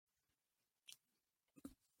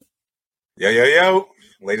Yo, yo, yo,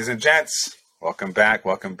 ladies and gents, welcome back.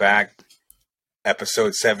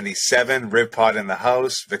 Episode 77, Rib Pod in the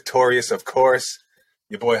house. Victorious, of course,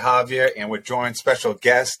 your boy Javier, and we're joined special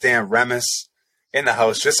guest, Dan Remmes, in the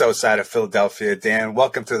house just outside of Philadelphia. Dan,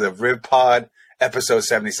 welcome to the Rib Pod, episode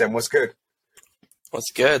 77. What's good?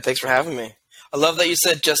 What's good? Thanks for having me. I love that you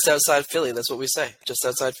said just outside Philly. That's what we say, just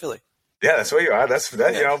outside Philly. Yeah, that's where you are. That's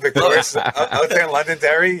that. You know, Victorious out there in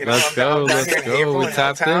Londonderry. You know, let's go.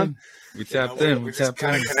 We tapped in. We just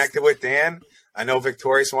kind of connected with Dan. I know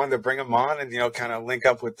Victorious wanted to bring him on and, kind of link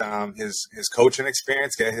up with his coaching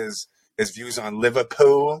experience, get his views on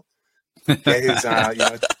Liverpool, get his,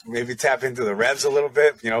 maybe tap into the Revs a little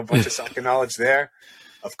bit, a bunch of soccer knowledge there.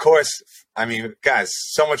 Of course, I mean, guys,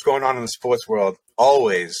 so much going on in the sports world,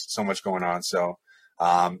 always so much going on. So,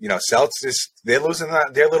 Celtics, they're losing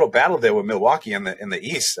their little battle there with Milwaukee in the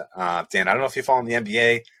East. Dan, I don't know if you're following the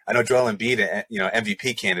NBA. I know Joel Embiid,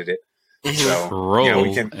 MVP candidate. So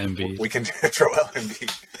we can Joel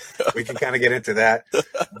Embiid. We can kind of get into that.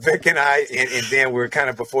 Vic and I and Dan, we were kind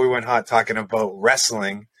of before we went hot talking about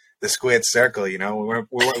wrestling, the squared circle. We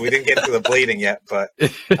didn't get into the blading yet, but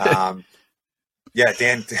yeah,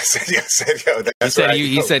 Dan said,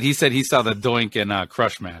 he said he saw the Doink and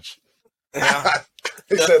Crush match.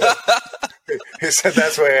 he said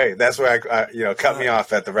that's where I cut me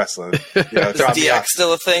off at the wrestling. Is DX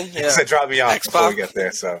still a thing? Yeah. He said drop me off X-Pac? before we get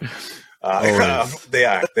there. So they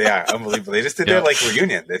are unbelievable. They just did their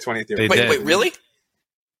reunion, their 20th year. Wait, really?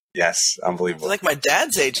 Yes, unbelievable. They're like my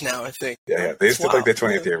dad's age now, I think. Yeah. They just did like their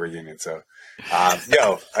 20th year reunion. So,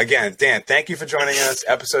 again, Dan, thank you for joining us.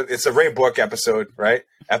 It's a Ray Bork episode, right?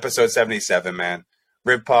 Episode 77, man.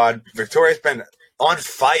 Rib Pod. Victoria's been on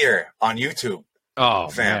fire on YouTube.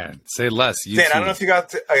 Oh, man. Say less. YouTube. Dan, I don't know if you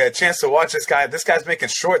got a chance to watch this guy. This guy's making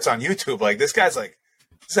shorts on YouTube. Like, this guy's like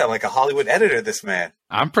a Hollywood editor, this man.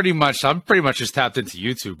 I'm pretty much just tapped into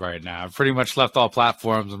YouTube right now. I've pretty much left all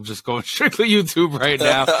platforms. I'm just going strictly YouTube right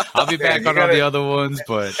now. I'll be back on all the other ones,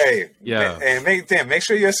 but make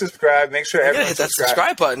sure you're subscribed. Make sure everyone hit that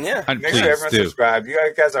subscribe button. Yeah, make sure everyone's subscribed. You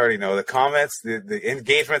guys already know the comments, the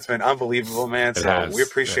engagement's been unbelievable, man. So we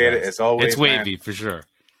appreciate it as always. It's wavy for sure.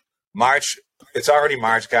 March. It's already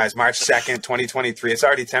March, guys. March 2nd, 2023. It's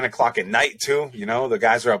already 10 o'clock at night too. The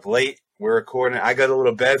guys are up late. We're recording. I got a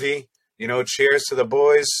little bevy. Cheers to the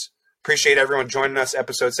boys. Appreciate everyone joining us.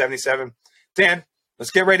 Episode 77. Dan,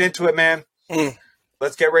 let's get right into it, man.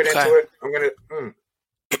 Let's get right into it. I'm gonna.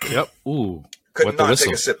 Yep. Ooh. Could not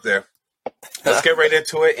take a sip there. Let's get right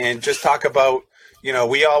into it and just talk about.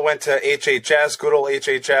 We all went to HHS, good old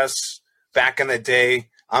HHS, back in the day.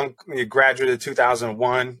 I'm a graduate of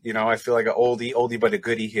 2001. I feel like an oldie but a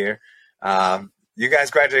goodie here. You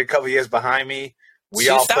guys graduated a couple years behind me. We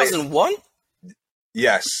 2001?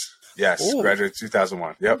 Yes. Ooh. Graduated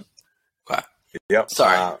 2001. Yep. Okay. Yep.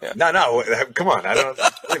 Sorry. No. Come on. I don't.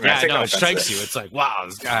 It strikes you. It's like, wow,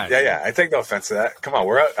 this guy. Yeah. I take no offense to that. Come on,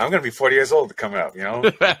 I'm going to be 40 years old coming up. You don't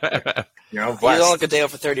look a day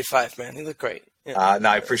over 35, man. You look great. Yeah.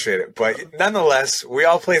 No, I appreciate it. But nonetheless, we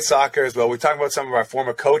all played soccer as well. We're talking about some of our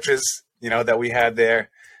former coaches, that we had there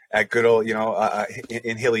at good old,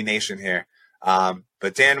 in Hilly Nation here.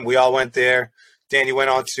 But Dan, we all went there. Dan, you went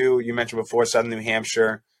on to, you mentioned before, Southern New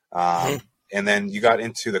Hampshire. And then you got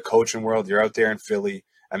into the coaching world. You're out there in Philly.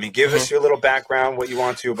 I mean, give us your little background, what you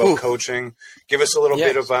want to about coaching. Give us a little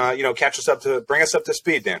bit of, bring us up to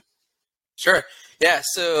speed, Dan. Sure. Yeah.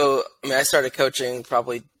 So, I started coaching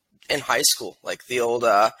probably in high school, like the old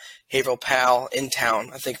Haverhill Pal in town.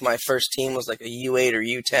 I think my first team was like a U8 or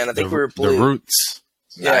U10. I think we were blue. The Roots.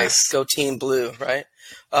 Yeah, nice. Go Team Blue, right?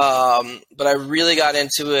 But I really got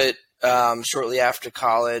into it shortly after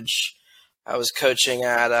college. I was coaching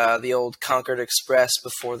at the old Concord Express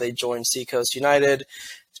before they joined Seacoast United.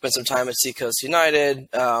 Spent some time at Seacoast United,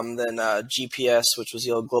 then GPS, which was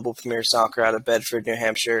the old Global Premier Soccer out of Bedford, New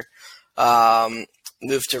Hampshire.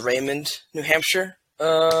 Moved to Raymond, New Hampshire,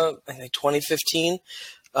 I think 2015.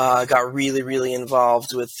 Got really, really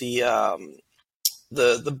involved with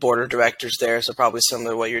the board of directors there, so probably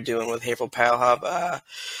similar to what you're doing with Haverhill Pal Hub. I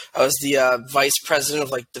was the vice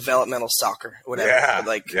president of developmental soccer, whatever.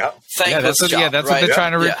 That's what they're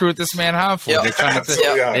trying to recruit this man Hub for. They're trying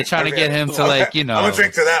to get him to I'm gonna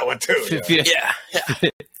drink to that one too.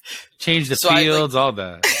 Change the fields, all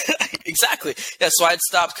that. Exactly. Yeah. So I'd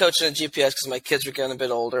stopped coaching at GPS because my kids were getting a bit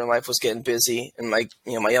older and life was getting busy, and my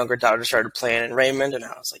younger daughter started playing in Raymond, and I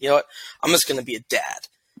was like, you know what, I'm just gonna be a dad.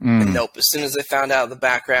 And nope. As soon as they found out the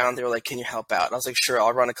background, they were like, "Can you help out?" And I was like, "Sure,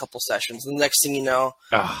 I'll run a couple sessions." And the next thing you know,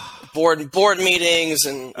 board meetings,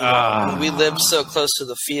 and we lived so close to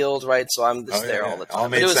the field, right? So I'm just there all the time. All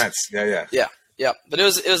made sense. Yeah. Yeah, but it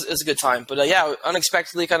was a good time. But yeah,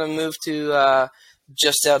 unexpectedly kind of moved to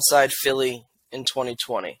just outside Philly in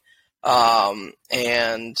 2020,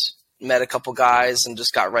 and met a couple guys and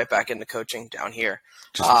just got right back into coaching down here.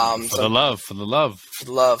 Just for the love. For the love,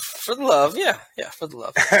 yeah, for the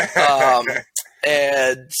love.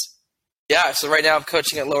 And yeah, so right now I'm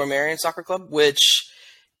coaching at Lower Merion Soccer Club, which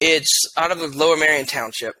it's out of the Lower Merion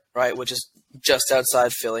Township, right, which is just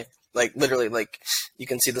outside Philly. Like literally, like you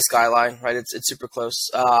can see the skyline, right? It's super close.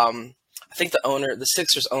 I think the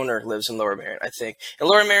Sixers owner lives in Lower Merion, I think. And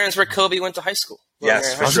Lower Merion's where Kobe went to high school.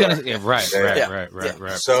 Yes, for sure. Right.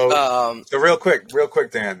 So real quick,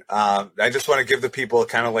 Dan, I just want to give the people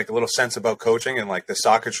kind of like a little sense about coaching and like the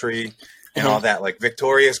soccer tree and all that. Like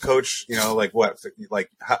Victoria's coach, like what? Like,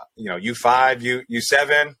 U5,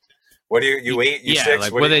 U7? What do you U8, U6?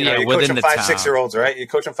 Like what within, you within coaching the 5, town. 6-year-olds, right? You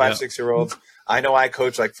coaching 5, 6-year-olds. I know I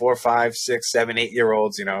coach like 4, 5, 6, 7,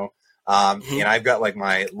 8-year-olds, and I've got like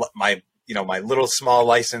my little small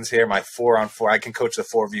license here, my 4-on-4. I can coach the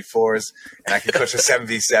 4v4s and I can coach the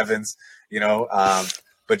 7v7s,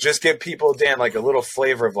 but just give people, Dan, like a little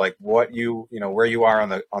flavor of like what where you are on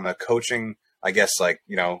the coaching, I guess, like,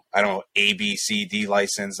 I don't know, A, B, C, D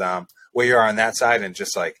license, where you are on that side, and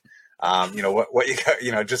just like, what you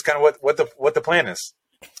got, just kind of what the plan is.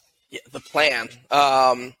 Yeah, the plan.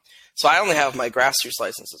 So I only have my grassroots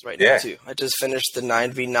licenses right now too. I just finished the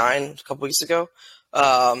 9v9 a couple weeks ago.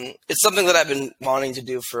 It's something that I've been wanting to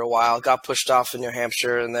do for a while. Got pushed off in New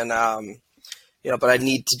Hampshire, and then but I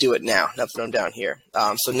need to do it now that I'm down here.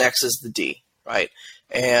 So next is the D, right?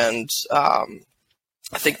 And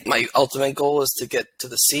I think my ultimate goal is to get to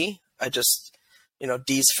the C. I just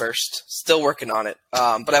D's first. Still working on it,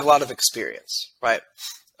 but I have a lot of experience, right?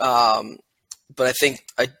 But I think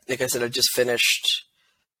like I said, I just finished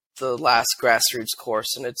the last grassroots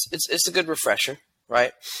course, and it's a good refresher,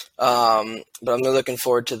 right? But I'm looking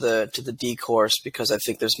forward to the D course because I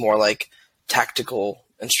think there's more like tactical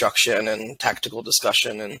instruction and tactical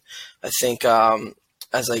discussion, and I think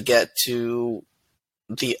as I get to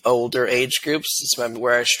the older age groups, it's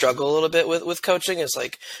where I struggle a little bit with coaching. It's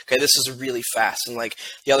like, okay, this is really fast, and like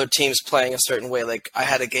the other team's playing a certain way. Like I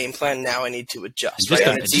had a game plan, now I need to adjust.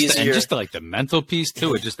 And just like the mental piece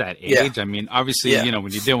too, at just that age. I mean, obviously, when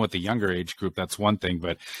you're dealing with the younger age group, that's one thing.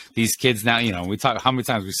 But these kids now, we talk how many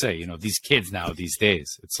times we say, these kids now these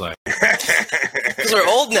days, it's like because we're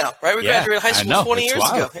old now, right? We graduated high school 20 years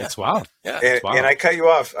ago. It's wild. Yeah. And I cut you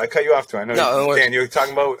off. too. I know, Dan, you were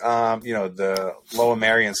talking about, the Lower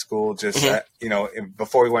Merion School. Just,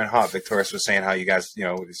 before we went hot, Victoria was saying how you guys,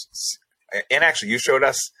 and actually you showed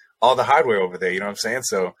us all the hardware over there. You know what I'm saying?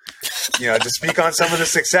 So, just speak on some of the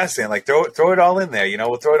success and like throw it all in there.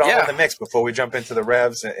 We'll throw it all in the mix before we jump into the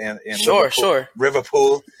Revs and Liverpool. And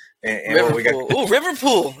Riverpool. What we got. Ooh,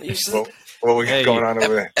 Riverpool. What we got going on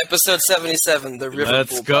over there? Episode 77, the Riverpool.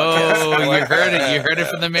 Let's go. You heard it. You heard it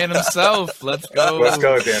from the man himself. Let's go. Let's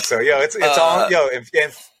go, Dan. So, it's all, and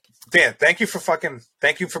Dan, thank you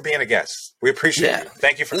for being a guest. We appreciate it.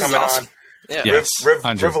 Thank you for coming on. Yeah. Yes,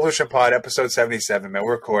 Revolution Pod, episode 77, man.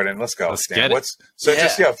 We're recording. Let's go. Let's Dan. get it.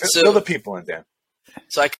 Fill the people in, Dan.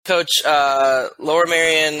 So I coach Lower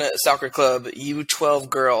Merion Soccer Club, U12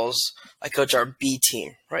 girls. I coach our B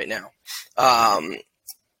team right now.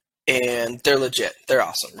 And they're legit. They're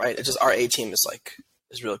awesome, right? It's just our A team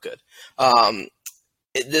is real good.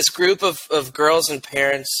 This group of girls and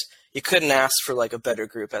parents, you couldn't ask for like a better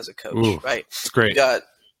group as a coach, right? It's great. I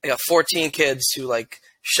got 14 kids who like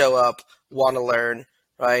show up, want to learn,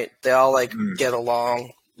 right? They all get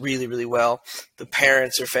along really, really well. The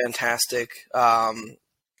parents are fantastic.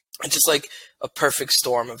 It's just like a perfect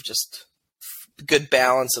storm of just good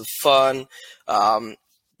balance of fun.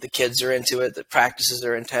 The kids are into it. The practices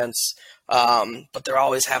are intense, but they're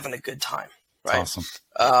always having a good time, right? Awesome.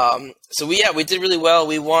 So we did really well.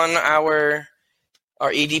 We won our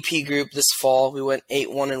EDP group this fall. We went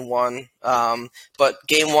 8-1-1. But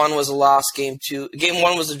game 1 was a loss. Game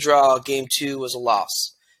 1 was a draw. Game 2 was a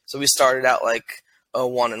loss. So we started out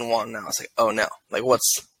 1-1. Now it's like, oh no, what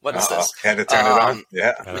is this? Had to turn it on.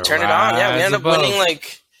 Yeah, we turned it on. Yeah, we ended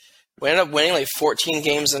up winning 14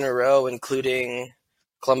 games in a row, including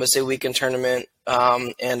Columbus Day weekend tournament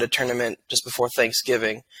and a tournament just before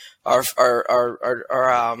Thanksgiving. We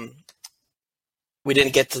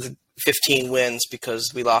didn't get to the 15 wins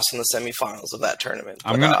because we lost in the semifinals of that tournament.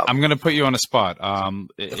 I'm gonna put you on a spot.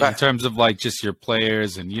 In terms of just your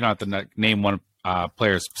players, and you don't have to name one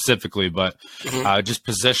player specifically, but just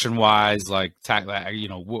position wise, what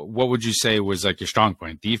would you say was your strong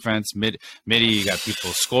point? Defense, midi, you got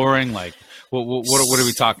people scoring. What are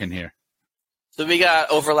we talking here? So we got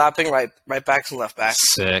overlapping right backs and left backs.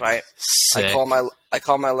 Sick. Right. Sick. I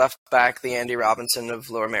call my left back the Andy Robinson of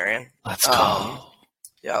Lower Merion. Let's go.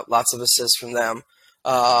 Yeah, lots of assists from them.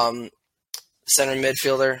 Center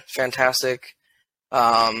midfielder, fantastic.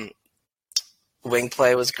 Wing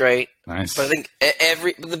play was great. Nice. But I think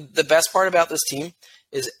the best part about this team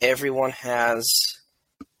is everyone has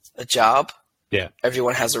a job. Yeah.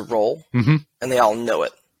 Everyone has a role, Mm-hmm. and they all know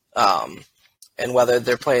it. And whether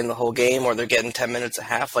they're playing the whole game or they're getting 10 minutes a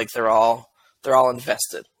half, like they're all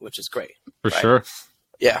invested, which is great. For sure.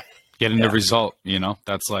 Yeah. Getting the result,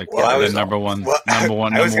 that's like Well, the number one thing. I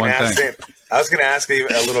was going to ask you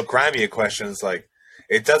a little grimy questions. Like,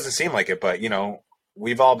 it doesn't seem like it, but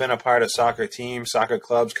we've all been a part of soccer teams, soccer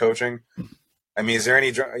clubs, coaching. I mean, is there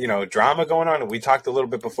any drama going on? We talked a little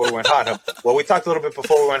bit before we went hot. Well, we talked a little bit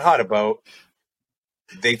before we went hot about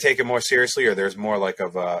they take it more seriously, or there's more like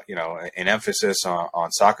of an emphasis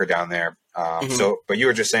on soccer down there. So, but you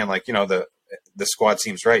were just saying like the squad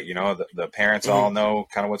seems right. The parents all know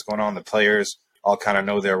kind of what's going on. The players all kind of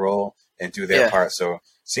know their role and do their part. So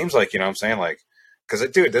seems like, what I'm saying, like, because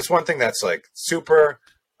dude, that's one thing that's like super.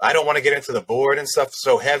 I don't want to get into the board and stuff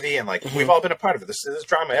so heavy, and like we've all been a part of it. There's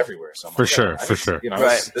drama everywhere. So for sure.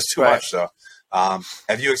 It's too much. So,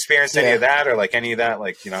 have you experienced any of that, or like any of that?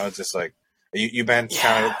 Like it's just like you've been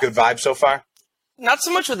kind of good vibes so far. Not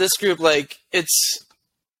so much with this group. Like it's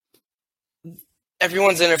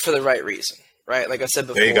everyone's in it for the right reason, right? Like I said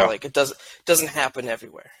before, like it doesn't happen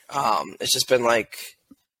everywhere. It's just been like,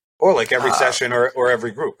 or like every session or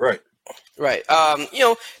every group, right? Right.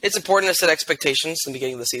 It's important to set expectations in the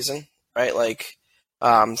beginning of the season, right? Like,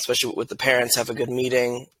 especially with the parents, have a good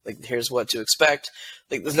meeting. Like, here's what to expect.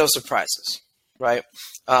 Like, there's no surprises, right?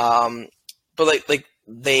 But like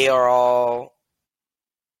they want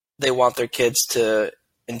their kids to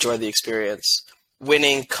enjoy the experience.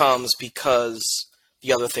 Winning comes because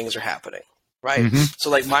the other things are happening, right? Mm-hmm. So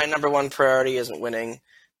like my number one priority isn't winning.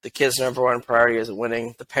 The kids' number one priority isn't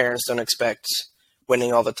winning. The parents don't expect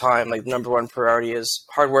winning all the time. Like number one priority is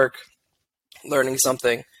hard work, learning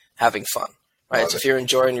something, having fun, right? So if you're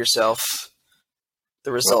enjoying yourself,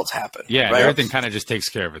 the results happen. Yeah, right? Everything kind of just takes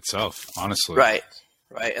care of itself, honestly. Right.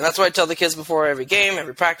 And that's why I tell the kids before every game,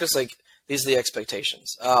 every practice, like these are the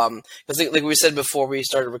expectations. Because like we said before we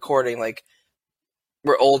started recording, like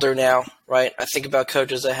we're older now, right? I think about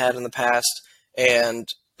coaches I had in the past, and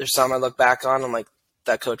there's some I look back on, I'm like,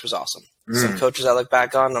 that coach was awesome. Some coaches I look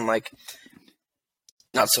back on, I'm like,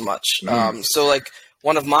 not so much. So like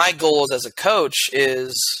one of my goals as a coach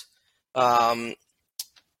is when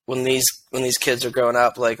these kids are growing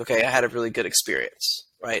up, like, okay, I had a really good experience,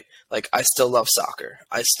 right? Like I still love soccer.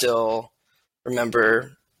 I still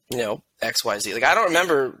remember, X, Y, Z. Like I don't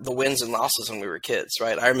remember the wins and losses when we were kids,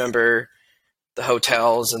 right? I remember the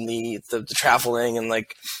hotels and the traveling and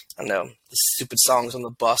like, I don't know, the stupid songs on the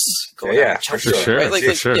bus. Going for sure. Right? Like,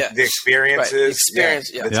 sure. Yeah. The experiences, right. The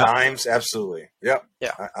experience, the times, absolutely. Yep.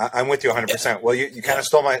 Yeah. I'm with you 100%. Yeah. Well, you kind of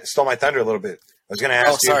stole my thunder a little bit. I was going to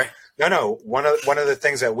ask you. Sorry. No. One of the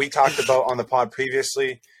things that we talked about on the pod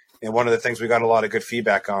previously, and one of the things we got a lot of good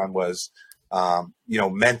feedback on was,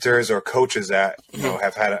 mentors or coaches that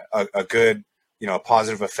have had a good,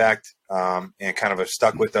 positive effect, and kind of have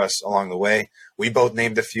stuck with us along the way. We both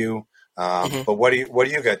named a few, but what do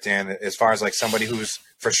you got, Dan? As far as like somebody who's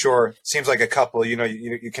for sure seems like a couple, you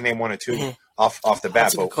can name one or two off the bat.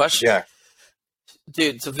 That's a good question. Yeah,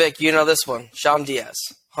 dude. So Vic, this one, Sean Diaz.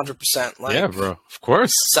 100%. Like, yeah, bro. Of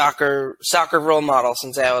course. Soccer role model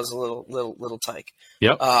since I was a little tyke.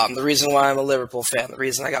 Yep. The reason why I'm a Liverpool fan, the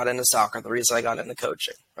reason I got into soccer, the reason I got into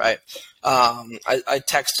coaching, right? I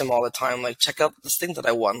text him all the time, like, check out this thing that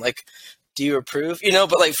I won. Like, do you approve?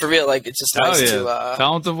 But like for real, like it's just nice to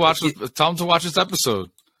tell him to watch. Tell him to watch this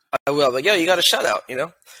episode. I will. But you got a shout out. You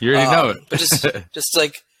already know it. But just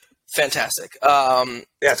like. Fantastic.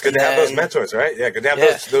 It's good to have those mentors, right? Yeah, good to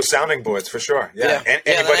have those sounding boards for sure. Yeah, and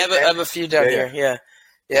I have a few down here.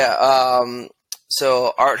 Yeah.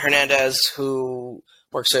 So Art Hernandez, who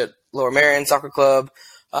works at Lower Merion Soccer Club.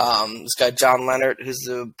 This guy John Leonard, who's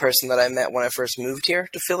the person that I met when I first moved here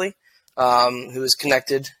to Philly, who is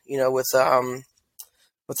connected, with a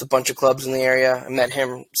bunch of clubs in the area. I met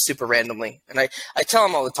him super randomly, and I tell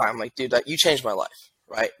him all the time, like, dude, you changed my life,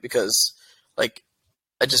 right? Because like.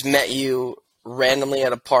 I just met you randomly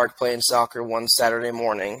at a park playing soccer one Saturday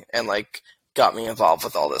morning and like got me involved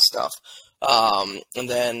with all this stuff. And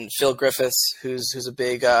then Phil Griffiths, who's a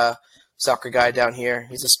big soccer guy down here.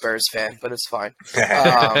 He's a Spurs fan, but it's fine.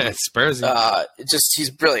 Spursy.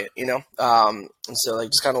 He's brilliant, And so like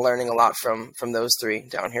just kind of learning a lot from those three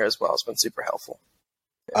down here as well. It's been super helpful.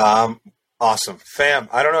 Awesome. Fam,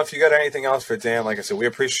 I don't know if you got anything else for Dan. Like I said, we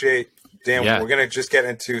appreciate Dan. Yeah. We're going to just get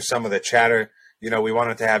into some of the chatter. You know, we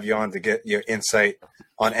wanted to have you on to get your insight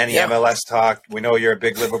on any MLS talk. We know you're a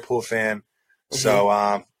big Liverpool fan.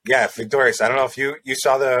 So, Victorious, I don't know if you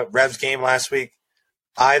saw the Revs game last week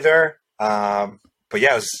either. But,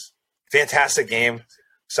 yeah, it was a fantastic game.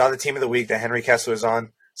 Saw the team of the week that Henry Kessler was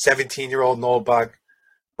on. 17-year-old Noel Buck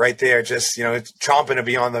right there, just, you know, chomping to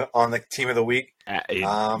be on the team of the week.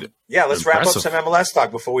 Let's wrap up some MLS talk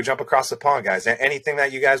before we jump across the pond, guys. Anything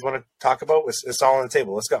that you guys want to talk about? It's all on the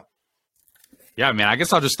table. Let's go. Yeah, I mean, I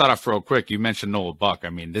guess I'll just start off real quick. You mentioned Noel Buck. I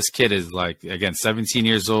mean, this kid is like, again, 17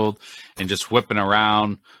 years old and just whipping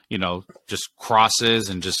around, you know, just crosses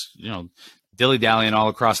and just, you know, dilly-dallying all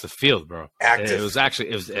across the field, bro. Active. It was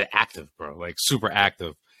active, bro, like super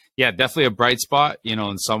active. Yeah, definitely a bright spot, you know,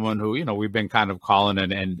 and someone who, you know, we've been kind of calling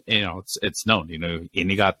and you know, it's known, you know,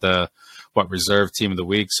 and he got the, reserve team of the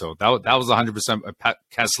week. So that was 100%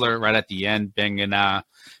 Kessler right at the end, banging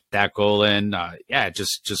that goal in.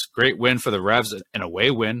 Just great win for the Revs, an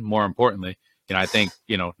away win, more importantly. You know, I think,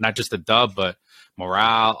 you know, not just a dub, but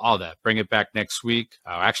morale, all that. Bring it back next week.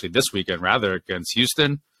 Actually, this weekend, rather, against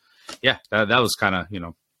Houston. Yeah, that was kind of, you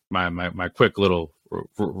know, my quick little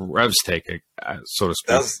Revs take, so to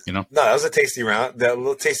speak. That was a tasty round, that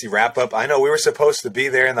little tasty wrap up. I know we were supposed to be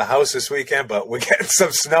there in the house this weekend, but we're getting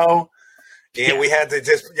some snow. And we had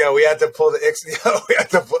to pull the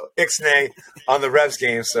Ixnay on the Revs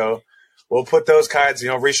game. So we'll put those cards, you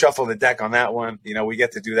know, reshuffle the deck on that one. You know, we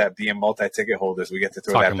get to do that being multi-ticket holders. We get to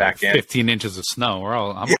throw that back in. 15 inches of snow.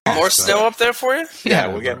 More snow up there for you? Yeah,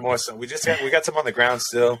 we're getting more snow. We got some on the ground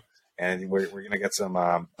still. And we're going to get some,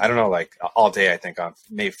 I don't know, like all day, I think, on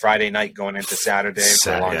maybe Friday night going into Saturday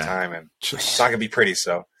for a long time. And it's not going to be pretty.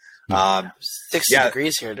 So 60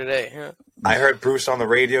 degrees here today. Yeah. I heard Bruce on the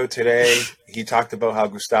radio today. He talked about how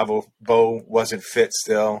Gustavo Bo wasn't fit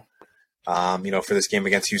still, you know, for this game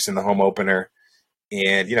against Houston, the home opener.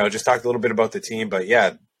 And, you know, just talked a little bit about the team. But,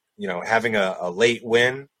 yeah, you know, having a late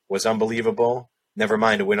win was unbelievable. Never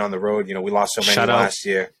mind a win on the road. You know, we lost so many last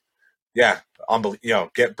year. Yeah, you know,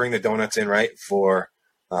 bring the donuts in, right, for,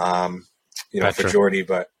 you know, for Jordy.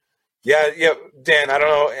 But, yeah, Dan, I don't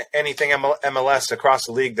know anything MLS across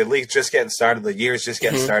the league. The league's just getting started. The year's just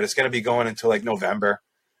getting started. It's going to be going until, like, November,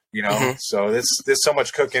 you know. So there's so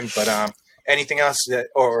much cooking. But anything else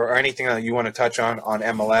or anything that you want to touch on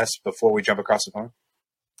MLS before we jump across the pond?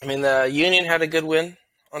 I mean, the Union had a good win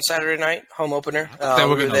on Saturday night, home opener. They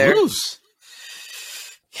were going to lose.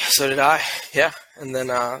 Yeah, so did I. Yeah, and then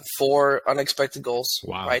 4 unexpected goals.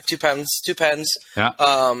 Wow! Right, two pens. Yeah.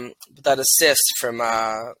 But that assist from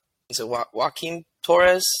is it Joaquin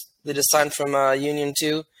Torres? They just signed from Union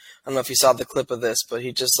too. I don't know if you saw the clip of this, but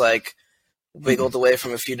he just like wiggled away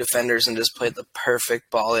from a few defenders and just played the perfect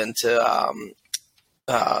ball into.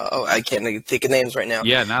 I can't think of names right now.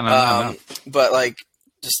 Yeah, no. But like,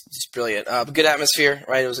 just brilliant. Good atmosphere,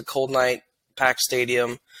 right? It was a cold night, packed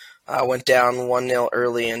stadium. Went down 1-0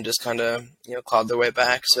 early and just kind of, you know, clawed their way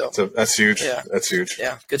back. So that's huge. Yeah. That's huge.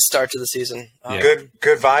 Yeah, good start to the season. Good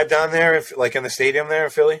vibe down there, like in the stadium there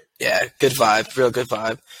in Philly. Yeah, good vibe, real good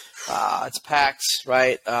vibe. It's packed,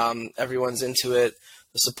 right? Everyone's into it.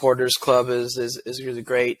 The supporters club is really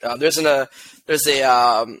great. There's a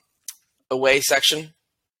away section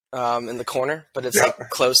in the corner, but it's like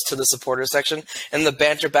close to the supporter section, and the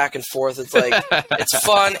banter back and forth. It's like it's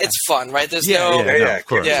fun, right? There's of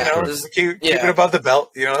course. Keep it above the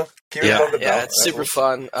belt, you know. Keep it above the belt. Yeah, it's super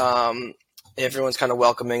fun. Everyone's kind of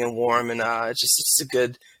welcoming and warm, and it's a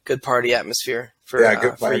good party atmosphere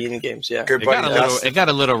for Union games. Yeah, good it got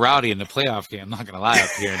a little rowdy in the playoff game. I'm not gonna lie, up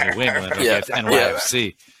here in New England against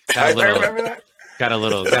NYFC. I remember that. Got a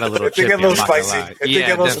little chippy. It got a little spicy.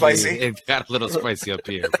 It got a little spicy up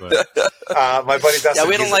here. But my buddy Dustin. Yeah,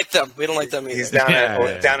 we don't like them. We don't like them either. He's down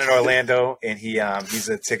in Orlando, and he's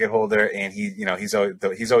a ticket holder, and he's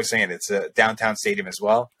always saying it's a downtown stadium as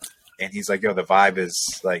well, and he's like, yo, the vibe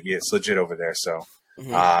is like it's legit over there. So.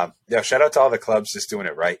 Shout out to all the clubs just doing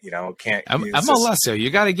it right. You know, MLS. You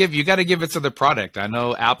got to give it to the product. I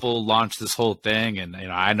know Apple launched this whole thing, and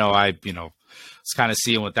I was kind of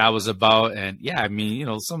seeing what that was about. And yeah, I mean,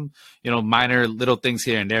 some minor little things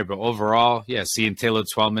here and there, but overall, yeah, seeing Taylor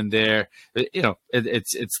Twellman there,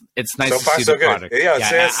 it's nice to see the product. Yeah,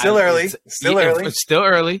 it's still early. It's still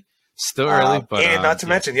early. Still early, but and not to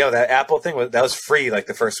mention, that Apple thing that was free like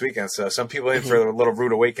the first weekend. So some people in for a little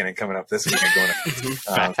rude awakening coming up this weekend,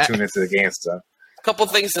 going to tune into the game. So a couple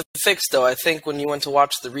things to fix though. I think when you went to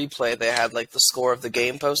watch the replay, they had like the score of the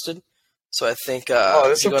game posted. So I think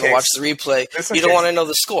if you go to watch the replay, you don't want to know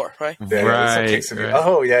the score, right? Yeah, right.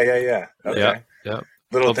 Oh yeah. Okay. Yep.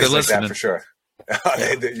 Little things like listening. that for sure.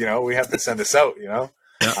 We have to send this out, Yeah.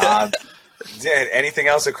 Anything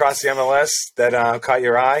else across the MLS that caught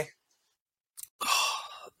your eye?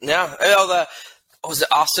 Yeah. Was it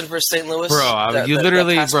Austin versus St. Louis? Bro, you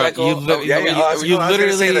literally. I was going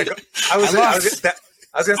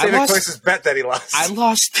to say Victoria's bet that he lost. I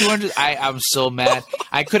lost 200. I'm so mad.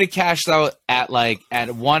 I could have cashed out at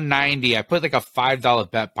 190. I put like a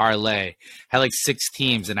 $5 bet parlay. Had like 6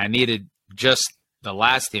 teams, and I needed just the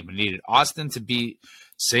last team. I needed Austin to beat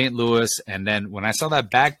St. Louis, and then when I saw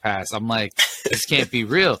that back pass, I'm like, this can't be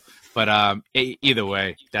real. But either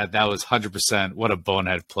way, that was 100%. What a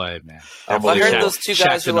bonehead play, man! I heard those two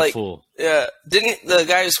guys were like, fool. Yeah. Didn't the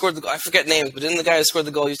guy who scored the goal? I forget names, but didn't the guy who scored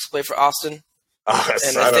the goal used to play for Austin?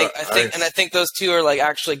 And I think those two are like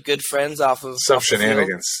actually good friends off of some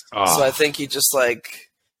shenanigans. So I think he just like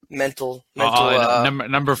mental.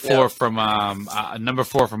 Number 4 from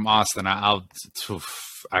Austin. I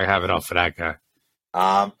have it out for that guy.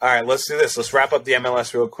 All right, let's do this. Let's wrap up the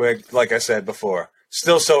MLS real quick. Like I said before,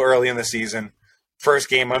 still so early in the season. First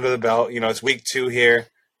game under the belt. It's week 2 here,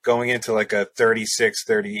 going into like a 36,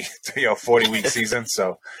 30, 40-week season.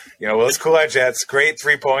 So, let's cool our jets. Great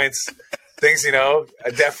 3 points. Things,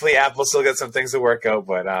 definitely Apple still got some things to work out,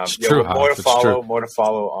 but more to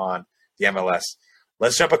follow on the MLS.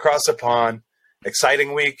 Let's jump across the pond.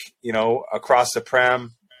 Exciting week, across the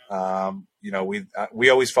Prem. We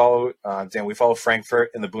always follow Dan. We follow Frankfurt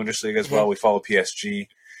in the Bundesliga as well. We follow PSG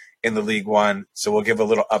in the League One, so we'll give a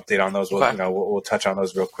little update on those. We'll touch on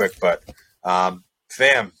those real quick. But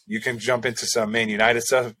fam, you can jump into some Man United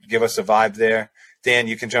stuff. Give us a vibe there. Dan,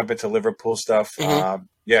 you can jump into Liverpool stuff. Here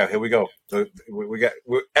we go. We got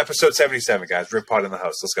episode 77, guys. Rip Pod in the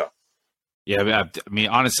house. Let's go. Yeah, I mean,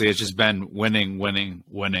 honestly, it's just been winning,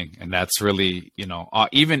 and that's really,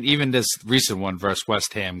 even this recent one versus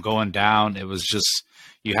West Ham going down, it was just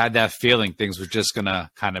you had that feeling things were just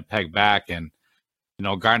gonna kind of peg back, and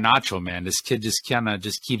Garnacho, man, this kid just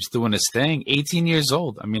keeps doing his thing. 18 years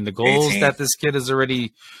old. I mean, the goals that this kid has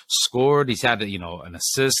already scored. He's had an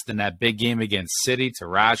assist in that big game against City to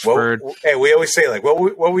Rashford. Hey, we always say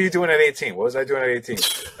what were you doing at 18? What was I doing at 18?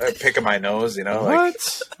 Picking my nose, What? What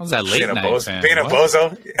was that late night, fan? Being a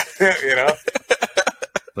bozo,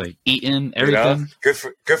 like eating everything. Good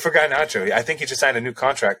for Garnacho. I think he just signed a new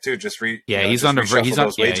contract too. He's on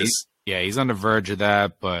the verge of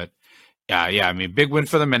that, but. Yeah. I mean, big win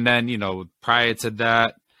for them. And then, prior to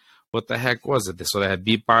that, what the heck was it? So they had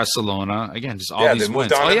beat Barcelona. Again, just all these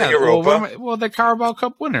wins. Well, they're Carabao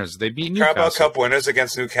Cup winners. They beat Newcastle. Carabao Cup winners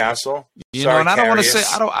against Newcastle. And I don't want to say,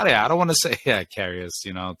 I don't want to say, Karius,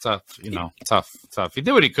 tough. He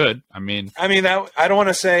did what he could. I don't want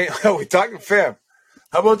to say, we talking fam.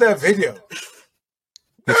 How about that video?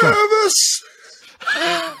 Nervous.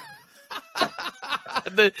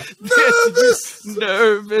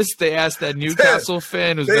 Nervous. They asked that Newcastle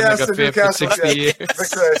fan who's been like a fan for 60 years.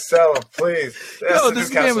 Victor, sell him, please.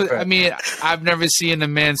 This man was, I've never seen a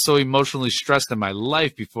man so emotionally stressed in my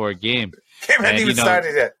life before a game. Game hadn't even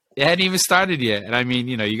started yet. It hadn't even started yet. And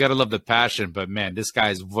you got to love the passion. But, man, this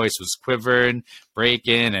guy's voice was quivering,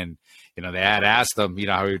 breaking. And, they had asked him,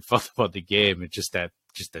 how he felt about the game. And just that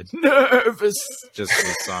nervous just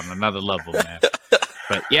was on another level, man.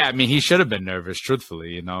 But yeah, he should have been nervous,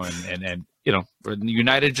 truthfully, and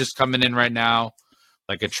United just coming in right now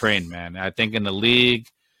like a train, man. I think in the league,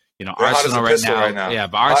 Arsenal right now. Yeah,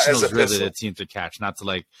 but Arsenal's really the team to catch, not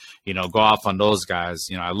to go off on those guys.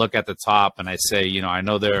 I look at the top and I say, I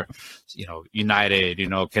know they're, United,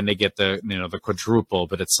 can they get the, the quadruple?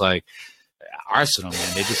 But it's like Arsenal,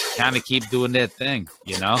 man, they just kind of keep doing their thing,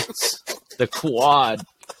 the quad.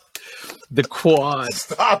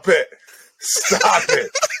 Stop it.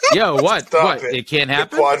 Yo, what? Stop it can't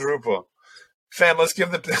happen? The quadruple. Fam, let's give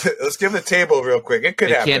the table real quick. It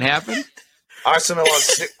can't happen? Arsenal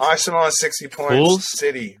on 60 points. Bulls?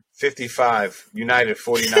 City 55. United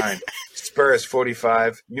 49. Spurs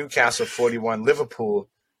 45. Newcastle 41. Liverpool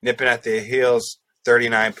nipping at their heels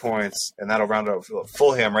 39 points. And that'll round up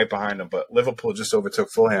Fulham right behind them. But Liverpool just overtook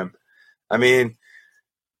Fulham.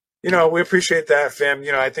 We appreciate that, fam.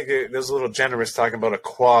 I think it was a little generous talking about a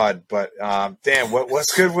quad, but Dan,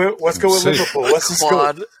 what's good with Liverpool? What's the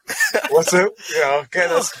quad? What's it?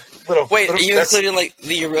 Get us little. Wait, are you including like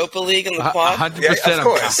the Europa League in the quad? 100%, yeah, of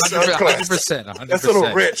course. 100%. That's a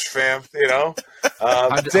little rich, fam. Dan,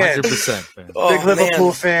 100%, fam. Big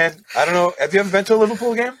Liverpool fan. I don't know. Have you ever been to a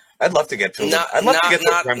Liverpool game? I'd love to get to it. I'd love to get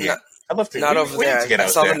to a Prem game. I'd love to. Not over there. I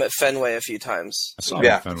saw them at Fenway a few times. I saw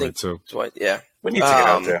them at Fenway too. Yeah. We need to get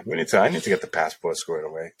out there. I need to get the passport squared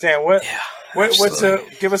away. Dan,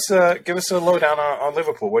 give us a lowdown on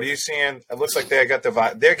Liverpool. What are you seeing? It looks like they got the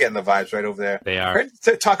vibe. They're getting the vibes right over there. They are.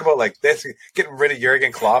 Talk about like they're getting rid of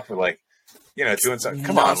Jurgen Klopp or like, doing something.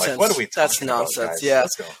 Come nonsense. on, like what are we talking That's nonsense. about, guys? Yeah.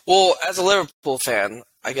 Let's go. Well, as a Liverpool fan,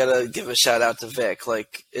 I gotta give a shout out to Vic.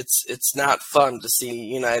 Like it's not fun to see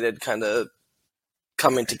United kind of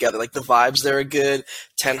coming together. Like the vibes there are good.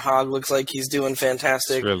 Ten Hag looks like he's doing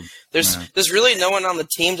fantastic. There's really no one on the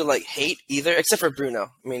team to like hate either, except for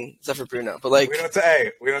Bruno. But like we don't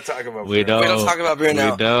talk about Bruno. We don't talk about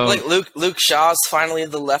Bruno. We don't. Like Luke Shaw's finally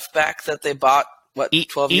the left back that they bought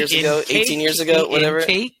 12 years ago, 18 years ago, whatever.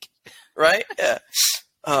 Cake. Right? Yeah.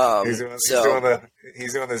 He's doing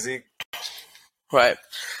the Zeke. Right.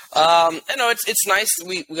 It's nice.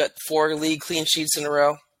 We got 4 league clean sheets in a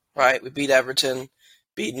row. Right. We beat Everton.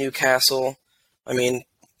 Beat Newcastle. I mean,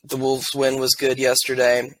 the Wolves win was good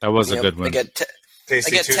yesterday. That was a good win. I get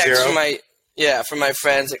texts from my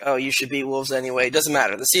friends like, "Oh, you should beat Wolves anyway." It doesn't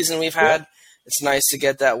matter. The season we've had, it's nice to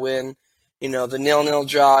get that win. The 0-0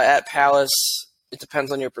 draw at Palace. It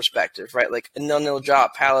depends on your perspective, right? Like a 0-0 draw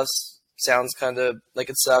at Palace sounds kind of like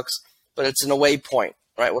it sucks, but it's an away point,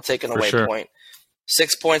 right? We'll take an away point.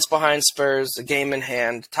 6 points behind Spurs, a game in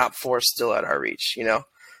hand, top 4 still at our reach.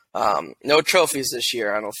 No trophies this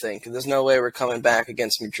year, I don't think. There's no way we're coming back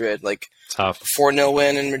against Madrid. Like, tough 4-0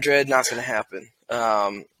 win in Madrid, not going to happen.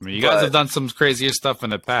 You guys have done some crazier stuff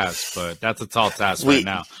in the past, but that's a tall task right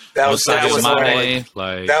now. That was a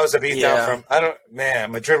beatdown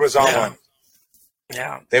from Madrid was on one.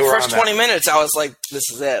 Yeah, they were first 20 minutes. I was like, "This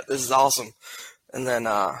is it. This is awesome," and then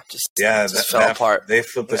just fell apart. They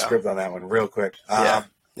flipped the script on that one real quick.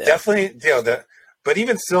 Definitely, but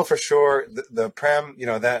even still, for sure, the Prem,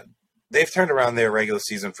 that they've turned around their regular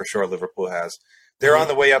season for sure. Liverpool has. They're on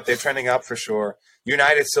the way up. They're trending up for sure.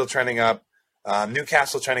 United's still trending up.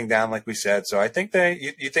 Newcastle trending down, like we said. So I think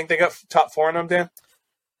you think they got top 4 in them, Dan?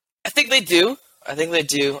 I think they do. I think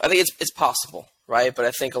it's possible, right? But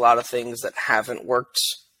I think a lot of things that haven't worked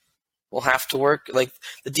will have to work. Like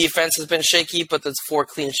the defense has been shaky, but there's 4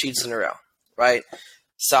 clean sheets in a row, right?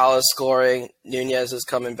 Salah's scoring. Nunez is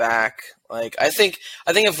coming back. Like I think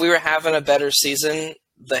if we were having a better season,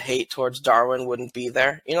 the hate towards Darwin wouldn't be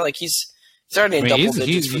there. He's already in double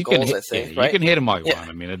digits for goals. I think right? You can hit him all you want.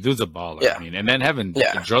 I mean, the dude's a baller. Yeah. I mean, and then having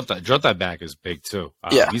Jota back is big too.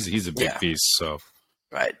 He's a big piece. So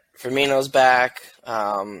right, Firmino's back.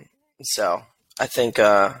 So I think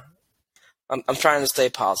I'm trying to stay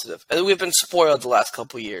positive. We've been spoiled the last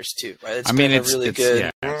couple of years too, right? It's really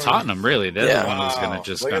good. Yeah, Tottenham, really. They're the one who's going to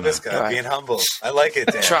just look at this guy being humble. I like it,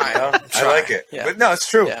 Dan. I like it. Yeah. But no, it's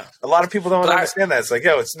true. Yeah. A lot of people don't understand that. It's like,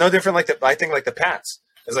 it's no different. I think like the Pats.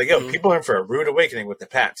 It's like, people are in for a rude awakening with the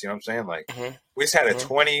Pats. You know what I'm saying? Like, we just had a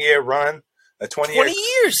 20-year run, a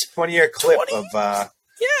 20-year clip of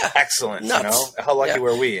excellence. Nuts. How lucky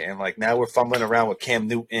were we? And like now we're fumbling around with Cam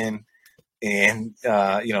Newton and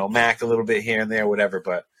Mac a little bit here and there, whatever.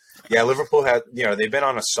 But yeah, Liverpool had they've been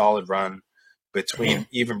on a solid run between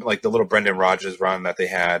even like the little Brendan Rodgers run that they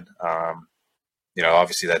had.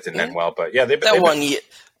 Obviously that didn't end well, but yeah, they've been year.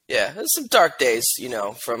 Yeah, there's some dark days,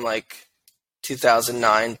 from like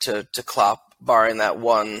 2009 to Klopp, barring that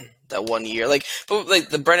one year. But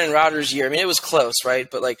the Brendan Rodgers year, I mean, it was close, right?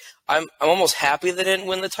 But like, I'm almost happy they didn't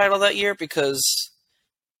win the title that year because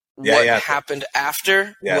what happened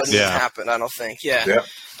after wouldn't happen. I don't think. Yeah.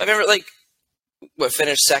 I remember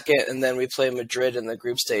finished second, and then we played Madrid in the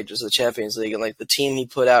group stages of the Champions League, and like the team he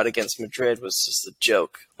put out against Madrid was just a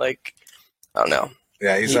joke. Like, I don't know.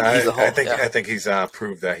 Yeah, I think he's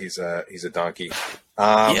proved that he's a donkey.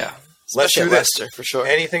 Let's do this for sure.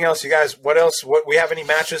 Anything else, you guys? What else? We have any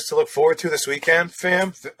matches to look forward to this weekend,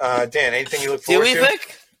 fam? Dan, anything you look forward to?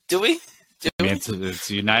 Vic? Do we?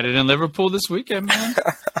 It's United and Liverpool this weekend, man.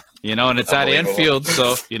 And it's at Anfield,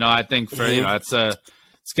 so I think for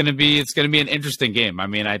it's gonna be an interesting game. I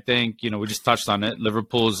mean, I think we just touched on it.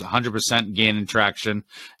 Liverpool's 100% gaining traction,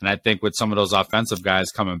 and I think with some of those offensive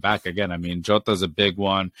guys coming back again, I mean, Jota's a big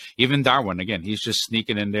one. Even Darwin, again, he's just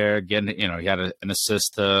sneaking in there, getting. He had an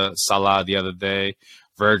assist to Salah the other day.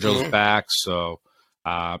 Virgil's back, so.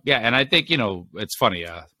 And I think, it's funny.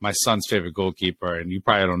 My son's favorite goalkeeper, and you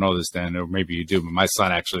probably don't know this, Dan, or maybe you do, but my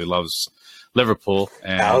son actually loves Liverpool,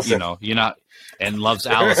 and Alisson. and loves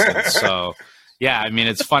Alisson. So, yeah, I mean,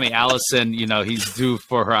 it's funny. Alisson, he's due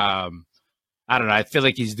for. I don't know. I feel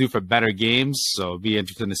like he's due for better games, so it'll be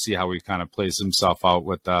interesting to see how he kind of plays himself out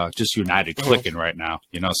with just United clicking right now.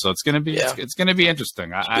 So it's gonna be it's gonna be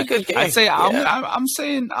interesting. I'd say I'll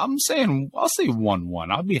say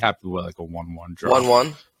 1-1. I'll be happy with like a 1-1 draw.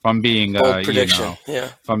 1-1. If I'm being, Bold prediction. Yeah.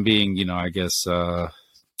 if I'm being, I guess, I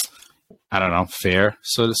don't know, fair,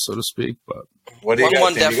 so to speak. But what do you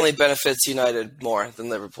 1-1 definitely benefits United more than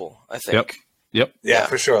Liverpool, I think. Yep. Yeah,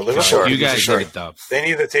 for sure. Liverpool. Sure. You guys need a dub. They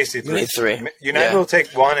need the tasty three. We need 3. United will take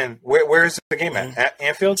 1. And where is the game at?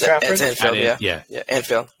 Anfield, Trafford? It's Anfield, Yeah. Yeah,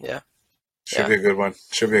 Anfield, yeah. Should be a good one.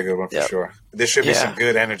 Should be a good one for sure. There should be some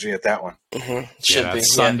good energy at that one. Should be.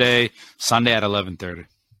 Sunday at 11:30.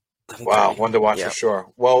 Wow, one to watch for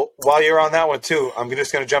sure. Well, while you're on that one too, I'm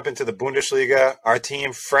just going to jump into the Bundesliga. Our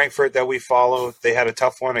team, Frankfurt, that we follow, they had a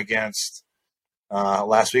tough one against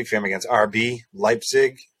last week for them against RB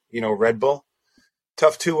Leipzig. Red Bull,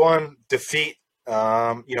 tough 2-1 defeat.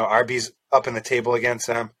 RB's up in the table against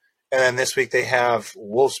them, and then this week they have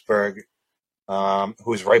Wolfsburg,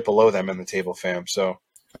 who's right below them in the table, fam. So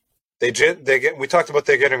we talked about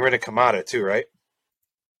they're getting rid of Kamada too, right?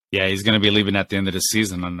 Yeah, he's going to be leaving at the end of the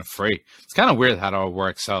season on the free. It's kind of weird how it all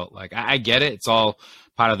works out. Like, I get it. It's all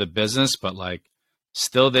part of the business, but, like,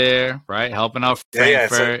 still there, right? Helping out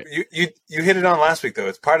Frankfurt. Yeah. You hit it on last week, though.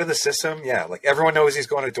 It's part of the system. Yeah, like, everyone knows he's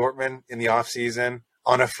going to Dortmund in the offseason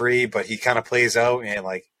on a free, but he kind of plays out, and,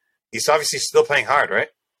 like, he's obviously still playing hard, right?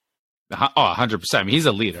 Oh, 100%. I mean, he's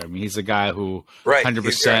a leader. I mean, he's a guy who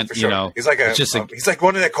 100%, sure. He's like he's like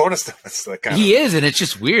one of that cornerstones. He is, and it's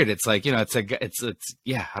just weird. It's like, it's I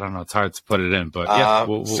don't know. It's hard to put it in, but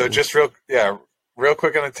yeah. Just real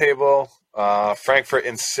quick on the table, Frankfurt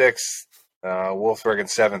in 6th, Wolfsburg in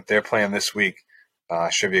 7th. They're playing this week.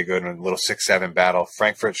 Should be a good one, little 6-7 battle.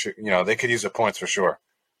 Frankfurt, they could use the points for sure.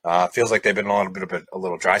 Feels like they've been on a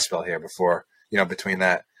little dry spell here before, between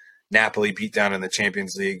that Napoli beat down in the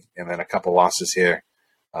Champions League and then a couple losses here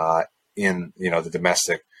in, the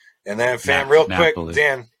domestic. And then, fam, real quick,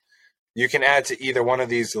 Dan, you can add to either one of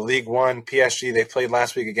these. The League One, PSG, they played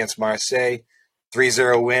last week against Marseille,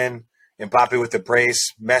 3-0 win. Mbappe with the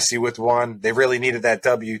brace, Messi with 1. They really needed that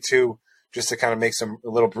W, too, just to kind of make a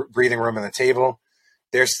little breathing room in the table.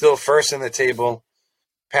 They're still first in the table.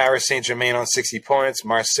 Paris Saint-Germain on 60 points,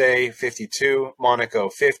 Marseille 52, Monaco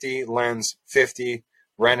 50, Lens 50,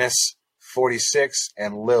 Rennes 46,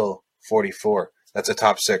 and Lille 44. That's a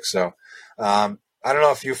top 6. So I don't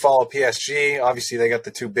know if you follow PSG. Obviously, they got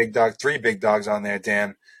the 3 big dogs on there,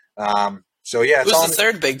 Dan. So yeah, who's the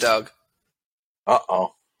third big dog?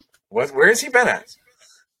 Where has he been at?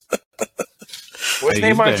 What's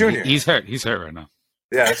Neymar Jr.? He's hurt. He's hurt right now.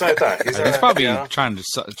 Yeah, that's what I thought. He's probably trying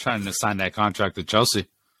to sign that contract to Chelsea.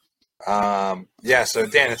 Yeah. So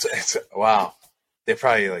Dan, it's wow. They're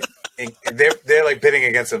probably like. They're like bidding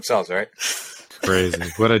against themselves, right? Crazy.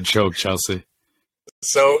 What a joke, Chelsea.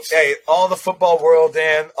 So, hey, all the football world,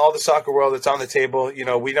 Dan, all the soccer world, it's on the table.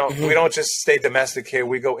 We don't just stay domestic here.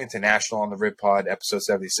 We go international on the Rib Pod, episode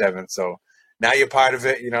 77. So now you're part of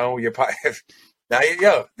it. You're part of now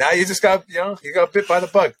you just got, you got bit by the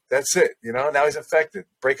bug. That's it. Now he's infected.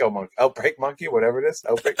 Outbreak monkey, whatever it is.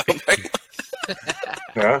 Outbreak.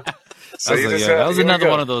 Yeah. So that was another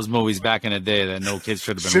one of those movies back in the day that no kids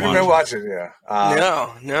should have been watching. Yeah.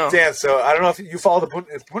 No. Dan, so I don't know if you follow the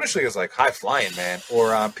Bundesliga is like high flying, man, or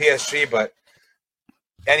PSG, but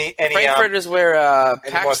any Frankfurt is where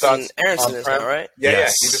Paxton Aronson is now, right? Yeah,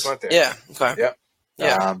 yes. Yeah, he just went there. Yeah. Okay. Yep.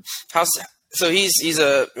 Yeah. So he's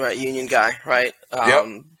a Union guy, right?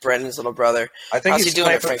 Brendan's little brother. How's he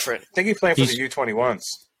doing at Frankfurt? I think he's playing for the U21s.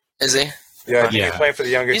 Is he? Yeah, he's playing for the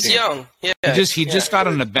younger team. He's young. Yeah. He just got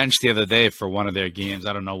on the bench the other day for one of their games.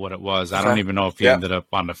 I don't know what it was. I don't even know if he ended up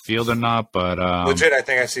on the field or not. But legit, I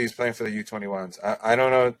think I see he's playing for the U21s. I don't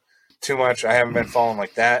know too much. I haven't been following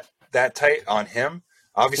like that tight on him.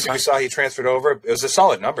 Obviously, we saw he transferred over. It was a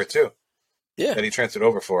solid number too. Yeah, that he transferred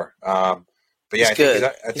over for. But yeah, I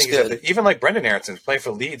think he's good. Even like Brendan Aronson's playing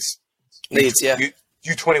for Leeds.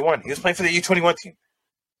 U21. He was playing for the U21 team.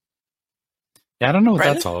 Yeah, I don't know what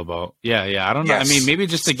that's all about. Yeah, I don't know. Yes. I mean, maybe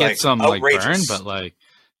just to get some like burn, but like,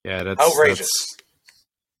 that's outrageous.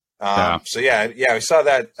 So we saw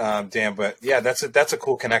that, Dan. But yeah, that's a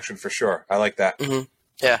cool connection for sure. I like that. Mm-hmm.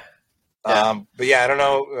 Yeah. But yeah, I don't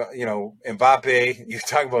know. Mbappe. You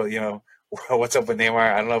talk about what's up with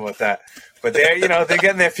Neymar. I don't know about that. But they're they're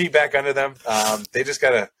getting their feet back under them. They just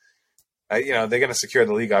gotta, they're gonna secure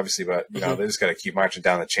the league, obviously, but they just gotta keep marching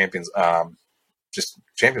down the Champions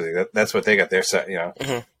League. That's what they got their set.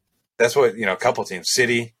 That's what a couple teams.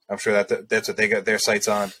 City. I'm sure that's what they got their sights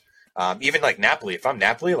on. Even like Napoli. If I'm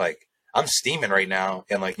Napoli, like I'm steaming right now,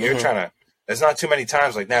 and like you're trying to. There's not too many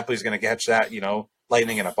times like Napoli's gonna catch that.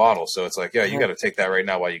 Lightning in a bottle. So it's like, you got to take that right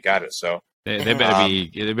now while you got it. So they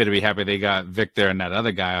better be happy they got Victor and that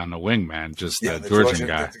other guy on the wing, man. Just the Georgian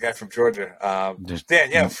guy. The guy from Georgia.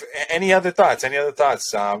 Dan, any other thoughts? We'll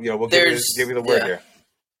give you the word here.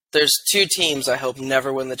 There's two teams I hope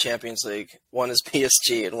never win the Champions League. One is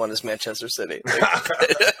PSG and one is Manchester City.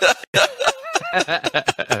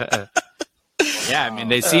 Yeah, I mean,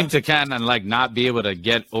 they seem to kind of like not be able to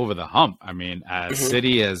get over the hump. I mean,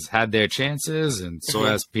 City has had their chances, and so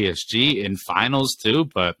has PSG in finals too.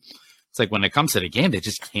 But it's like when it comes to the game, they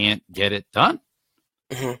just can't get it done.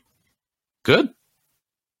 Good.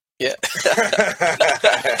 Yeah.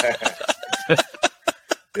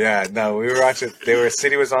 Yeah, no, we were watching.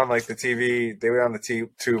 City was on like the TV. They were on the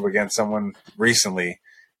tube against someone recently,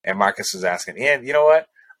 and Marcus was asking, and you know what?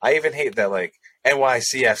 I even hate that like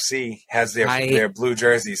NYCFC has their blue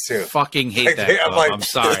jerseys too. Fucking hate that club. I'm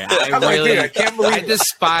sorry. I can't believe I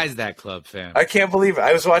despise that club, fam. I can't believe it.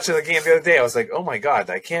 I was watching the game the other day. I was like, oh my God,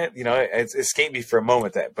 I can't, it escaped me for a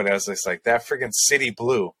moment but I was just like, that freaking city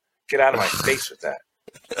blue. Get out of my face with that.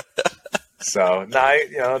 So,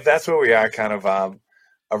 that's where we are kind of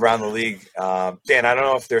around the league. Dan, I don't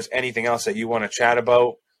know if there's anything else that you want to chat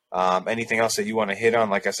about. Anything else that you want to hit on?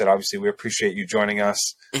 Like I said, obviously, we appreciate you joining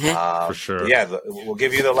us. For sure. Yeah, we'll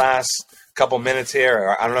give you the last couple minutes here.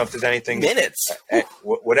 Or I don't know if there's anything. Minutes.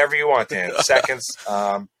 Whatever you want, Dan. Seconds.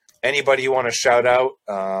 Anybody you want to shout out?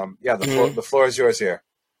 The floor is yours here.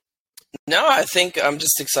 No, I think I'm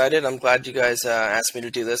just excited. I'm glad you guys asked me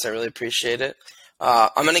to do this. I really appreciate it.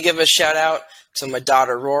 I'm going to give a shout out to my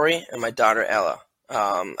daughter Rory and my daughter Ella.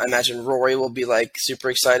 I imagine Rory will be like super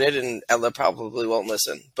excited, and Ella probably won't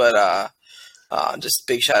listen. But just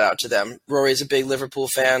big shout out to them. Rory's a big Liverpool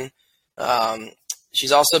fan.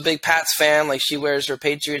 She's also a big Pats fan. Like she wears her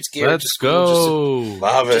Patriots gear. Let's go!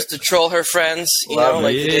 Love it. Just to troll her friends.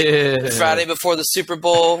 The Friday before the Super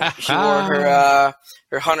Bowl, she wore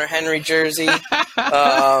her Hunter Henry jersey.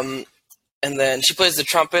 And then she plays the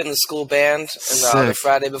trumpet in the school band. And the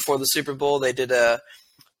Friday before the Super Bowl, they did a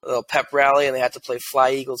little pep rally, and they had to play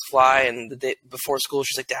Fly Eagles Fly. And the day before school,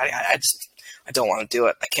 she's like, "Daddy, I don't want to do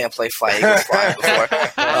it. I can't play Fly Eagles Fly before."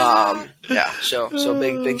 So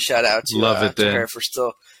big shout out to her for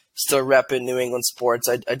still repping New England sports.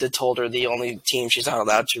 I did told her the only team she's not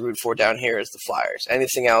allowed to root for down here is the Flyers.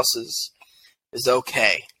 Anything else is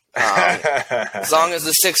okay. As long as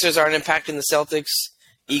the Sixers aren't impacting the Celtics.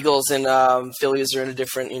 Eagles and Phillies are in a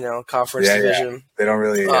different, conference division. Yeah. They don't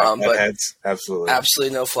really have heads.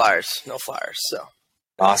 Absolutely no Flyers. So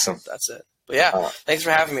awesome. That's it. But yeah, thanks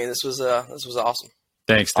for having me. This was awesome.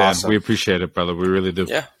 Thanks, Dan. Awesome. We appreciate it, brother. We really do.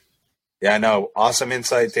 Yeah, I know. Awesome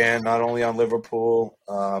insight, Dan. Not only on Liverpool,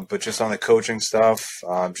 but just on the coaching stuff.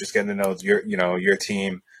 Just getting to know your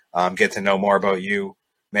team. Get to know more about you.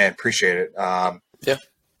 Man, appreciate it. Yeah.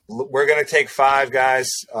 We're going to take 5, guys,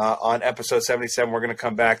 on episode 77. We're going to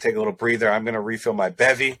come back, take a little breather. I'm going to refill my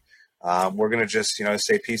bevy. We're going to just,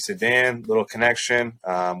 say peace to Dan, little connection.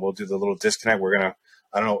 We'll do the little disconnect. We're going to,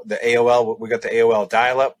 I don't know, the AOL, we got the AOL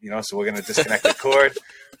dial-up, so we're going to disconnect the cord.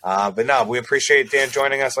 But no, we appreciate Dan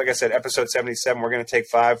joining us. Like I said, episode 77, we're going to take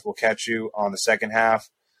 5. We'll catch you on the second half.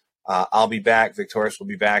 I'll be back. Victorious will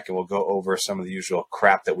be back, and we'll go over some of the usual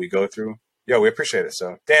crap that we go through. Yo, we appreciate it.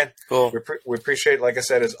 So, Dan, cool. We appreciate it. Like I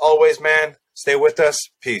said, as always, man, stay with us.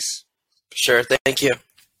 Peace. Sure. Thank you.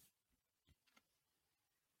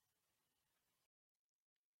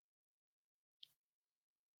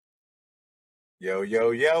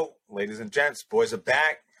 Yo. Ladies and gents, boys are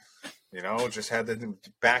back. Just had the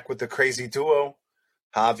back with the crazy duo.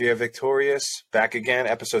 Javier Victorious, back again,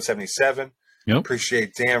 episode 77. Yep.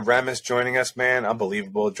 Appreciate Dan Remmes joining us, man.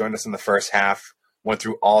 Unbelievable. Joined us in the first half. Went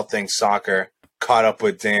through all things soccer, caught up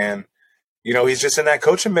with Dan. He's just in that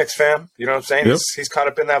coaching mix, fam. You know what I'm saying? Yep. He's caught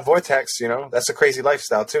up in that vortex, That's a crazy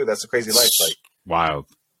lifestyle, too. That's a crazy life. Like, wild.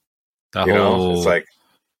 It's like...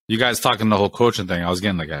 You guys talking the whole coaching thing, I was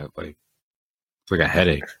getting it's like a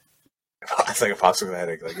headache. It's like a popsicle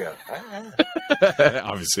headache. Like, yeah.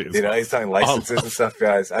 Obviously. He's talking licenses and stuff,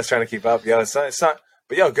 guys. I was trying to keep up. It's not...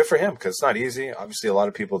 But, good for him, because it's not easy. Obviously, a lot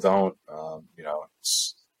of people don't.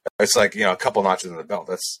 It's like, a couple notches in the belt.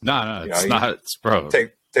 That's no, it's not. It's bro.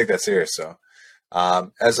 Take that serious. So,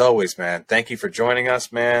 as always, man, thank you for joining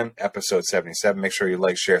us, man. Episode 77. Make sure you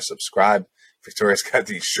like, share, subscribe. Victoria's got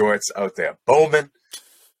these shorts out there booming.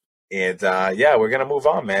 And, we're going to move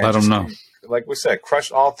on, man. Let them know. Like we said,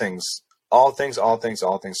 crush all things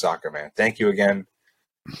soccer, man. Thank you again.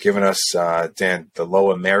 Giving us, Dan, the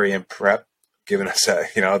Loa Marion prep. Giving us,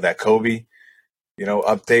 that Kobe,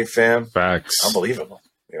 update, fam. Facts. Unbelievable.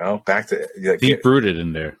 Back to deep rooted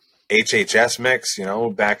in there. HHS mix,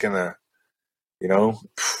 back in the,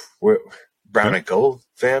 brown and gold,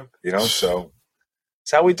 fam. So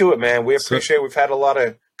it's how we do it, man. We appreciate it. We've had a lot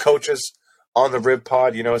of coaches on the Rib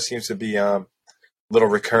Pod. It seems to be a little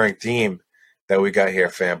recurring theme that we got here,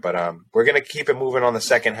 fam. But we're gonna keep it moving on the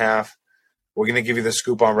second half. We're gonna give you the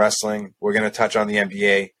scoop on wrestling. We're gonna touch on the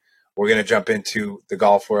NBA. We're gonna jump into the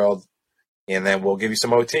golf world, and then we'll give you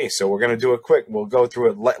some OT. So we're gonna do it quick. We'll go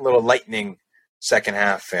through a little lightning second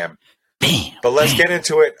half, fam. Bam, but let's get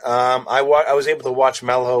into it. I was able to watch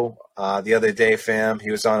Melo the other day, fam.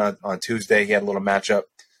 He was on Tuesday. He had a little matchup.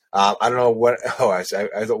 I don't know what. Oh, I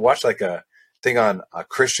watched like a thing on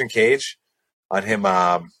Christian Cage on him.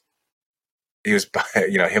 He was,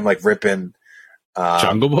 him like ripping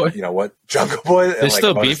Jungle Boy. You know what, Jungle Boy? They're like,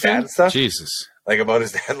 still beefing. Jesus, like about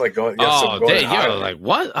his dad, like going. Like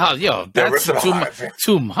what? Oh, that's too much.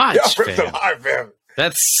 Yo, ripped him hard, fam.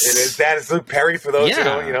 And his dad is Luke Perry, for those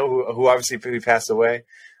who obviously passed away.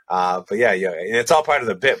 But yeah, and it's all part of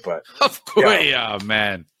the bit. But of course,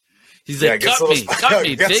 man. He's like, cut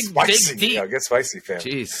me, dig deep. Get spicy, fam.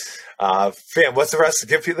 Jeez. Fam, what's the rest?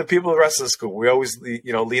 Give the people the rest of the school. We always,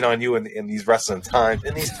 lean on you in these wrestling times.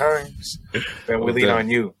 In these times, fam, we lean on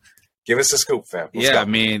you. Give us a scoop, fam. Let's go. I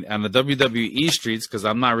mean, on the WWE streets, because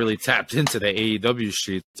I'm not really tapped into the AEW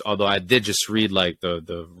streets, although I did just read like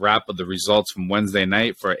the wrap of the results from Wednesday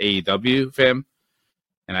night for AEW, fam.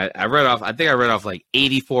 And I read off like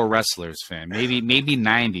 84 wrestlers, fam. Maybe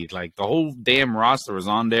 90. Like the whole damn roster was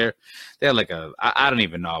on there. They had like I don't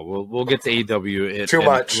even know. We'll get to AEW. Too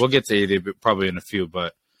much. We'll get to AEW probably in a few,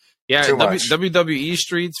 but yeah, WWE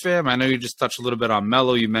streets, fam. I know you just touched a little bit on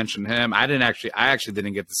Melo. You mentioned him. I actually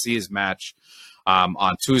didn't get to see his match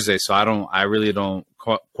on Tuesday, so I really don't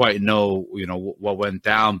quite know, what went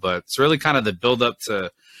down, but it's really kind of the build up to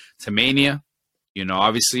Mania.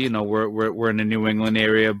 Obviously, we're in the New England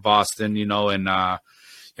area, Boston, and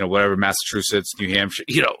whatever, Massachusetts, New Hampshire,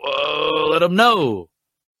 let them know.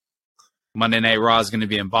 Monday Night Raw is going to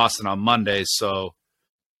be in Boston on Monday, so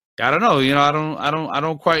I don't know. I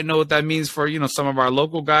don't quite know what that means for some of our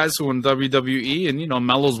local guys who are in WWE, and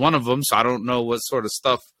Melo's one of them, so I don't know what sort of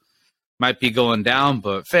stuff might be going down.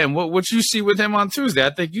 But fam, what you see with him on Tuesday?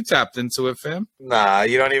 I think you tapped into it, fam. Nah,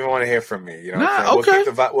 you don't even want to hear from me. Okay.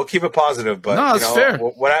 We'll keep it positive, but no, it's fair.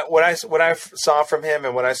 What I saw from him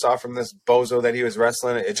and what I saw from this bozo that he was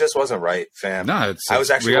wrestling, it just wasn't right, fam. No, I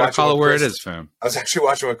was actually we gotta watching call it where it is, fam. I was actually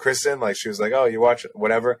watching with Kristen. Like she was like, "Oh, you watch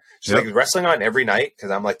whatever." She's like, "Wrestling on every night?"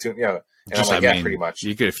 Because I'm like, and I'm like, "Yeah, pretty much."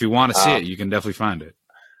 You could, if you want to see it, you can definitely find it.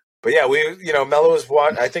 But yeah, Melo was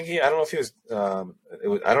what I think I don't know if he was. I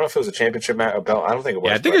don't know if it was a championship match or belt. I don't think it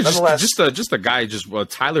was. Yeah, I think it's just a guy,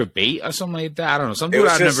 Tyler Bate or something like that. I don't know. Some dude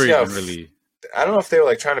I never even really. I don't know if they were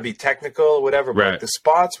like trying to be technical or whatever, but right. The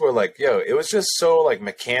spots were like, it was just so like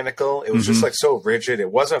mechanical. It was just like so rigid.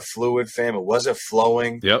 It wasn't fluid, fam. It wasn't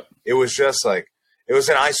flowing. Yep. It was just like it was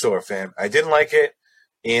an eyesore, fam. I didn't like it,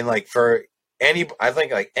 and like for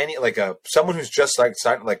someone who's just like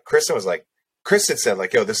Kristen was like. Kristen said,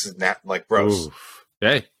 like, yo, this is not like gross. Oof.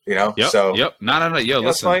 Hey, Yep. So, yep. No. Yo,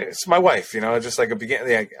 listen. It's my wife. Just like a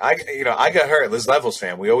beginning. I got her. There's levels,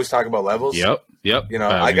 fam. We always talk about levels. Yep.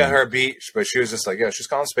 I got her beat, but she was just like, she's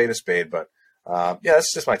calling spade a spade. But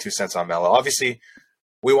that's just my 2 cents on Melo. Obviously,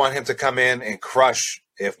 we want him to come in and crush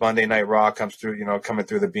if Monday Night Raw comes through. Coming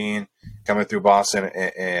through the Bean, coming through Boston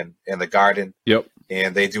and the Garden. Yep.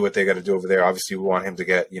 And they do what they got to do over there. Obviously, we want him to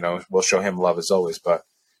get. We'll show him love as always, but.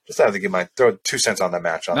 Just have to throw 2 cents on that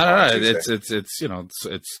match. No. It's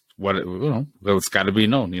what it's got to be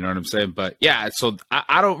known. You know what I'm saying? But yeah, so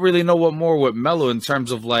I don't really know what more with Melo in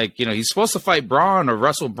terms of like he's supposed to fight Braun or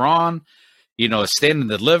wrestle Braun, stand and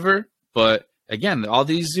deliver. But again, all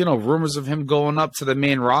these rumors of him going up to the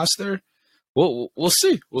main roster. We'll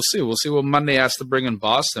see. We'll see what Monday has to bring in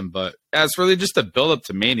Boston. But it's really just a build up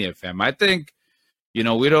to Mania, fam. I think. We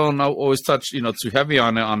don't always touch, too heavy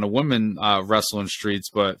on the women wrestling streets,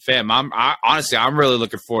 but fam, honestly, I'm really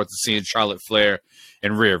looking forward to seeing Charlotte Flair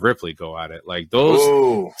and Rhea Ripley go at it. Like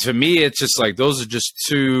those, to me, it's just like those are just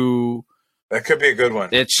two. That could be a good one.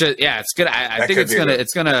 It's good. I think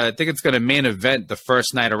it's gonna main event the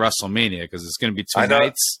first night of WrestleMania because it's gonna be two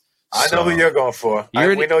nights. I know who you're going for.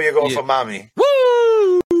 We know you're going for Mommy.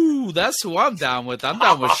 Woo! That's who I'm down with. I'm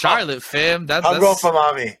down with Charlotte, fam. I'm going for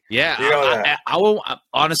Mommy. Yeah, I won't.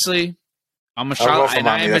 Honestly, I'm a Charlotte. And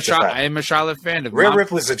I am a Charlotte fan. Rhea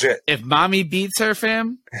Ripley's legit. If Mommy beats her,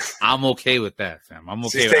 fam, I'm okay with that, fam. I'm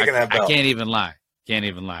okay. She's taking that belt. I can't even lie.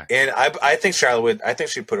 And I think Charlotte would. I think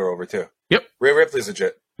she'd put her over too. Yep. Rhea Ripley's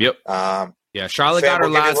legit. Yep. Yeah, Charlotte got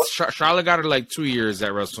her Charlotte got her like 2 years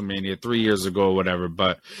at WrestleMania, 3 years ago, or whatever.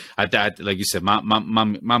 But I like you said,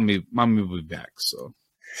 Mommy will be back. So.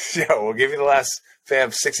 Yeah, we'll give you the last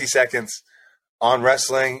 60 seconds on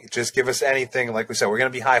wrestling. Just give us anything. Like we said, we're going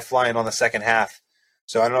to be high flying on the second half.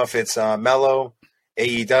 So I don't know if it's Melo,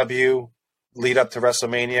 AEW, lead up to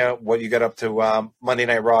WrestleMania, what you got up to Monday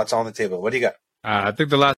Night Raw. It's on the table. What do you got? I think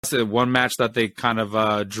the last one match that they kind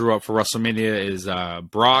of drew up for WrestleMania is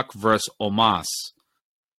Brock versus Omos.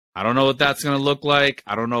 I don't know what that's going to look like.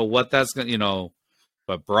 I don't know what that's going to,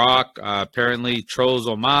 but Brock apparently trolls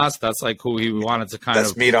Omos. That's like who he wanted to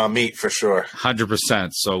That's meat on meat for sure. 100%.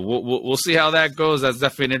 So we'll see how that goes. That's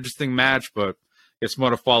definitely an interesting match, but it's more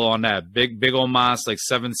to follow on that. Big Omos, like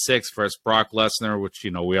 7-6 versus Brock Lesnar, which,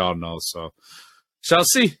 we all know. So shall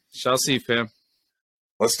see, fam.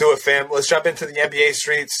 Let's do it, fam. Let's jump into the NBA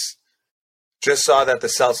streets. Just saw that the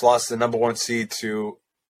Celtics lost the number 1 seed to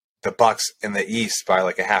the Bucks in the East by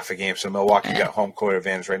like a half a game. So Milwaukee got home court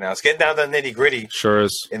advantage right now. It's getting down to the nitty gritty. Sure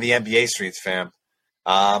is. In the NBA streets, fam.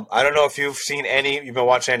 I don't know if you've been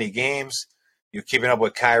watching any games. You're keeping up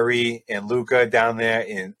with Kyrie and Luka down there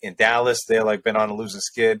in Dallas. They're like been on a losing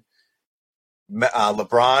skid.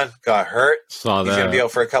 LeBron got hurt. Saw that. He's going to be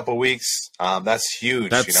out for a couple weeks. That's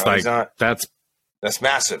huge. That's that's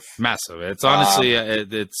massive. Massive. It's honestly,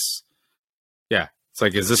 it's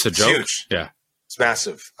like, is this a joke? Huge. Yeah. It's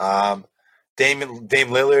massive. Dame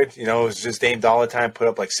Lillard, it was just Dame Dollar time, put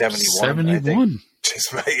up like 71. 71.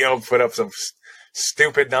 Just, put up some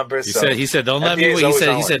stupid numbers. He said, don't let me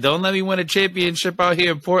win. He said, don't let me win a championship out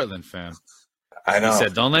here in Portland, fam. I know. He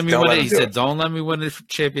said, don't let me win it. He said, don't let me win a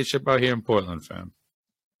championship out here in Portland, fam.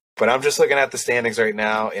 But I'm just looking at the standings right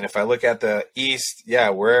now, and if I look at the East,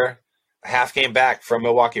 we're a half game back from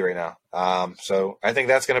Milwaukee right now. So I think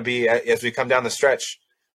that's going to be, as we come down the stretch,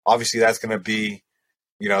 obviously that's going to be,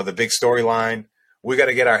 the big storyline. We got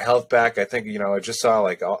to get our health back. I think, I just saw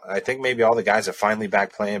I think maybe all the guys are finally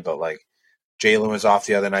back playing, but like Jalen was off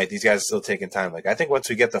the other night. These guys are still taking time. Like I think once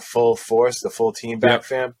we get the full force, the full team back,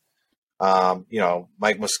 fam,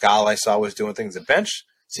 Mike Muscala I saw was doing things. The bench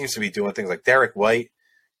seems to be doing things, like Derek White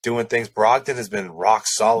doing things. Brogdon has been rock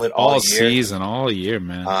solid all year,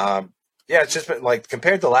 man. It's just been like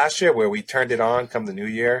compared to last year where we turned it on come the new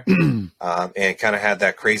year and kind of had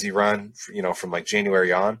that crazy run, from like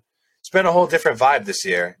January on. It's been a whole different vibe this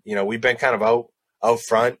year. We've been kind of out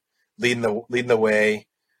front, leading the way.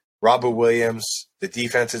 Robert Williams, the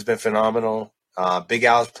defense has been phenomenal. Big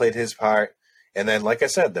Al's played his part. And then, like I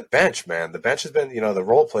said, the bench, man. The bench has been, the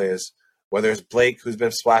role players, whether it's Blake, who's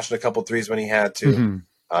been splashing a couple threes when he had to.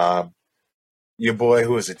 Your boy,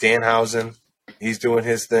 who is it, Danhausen. He's doing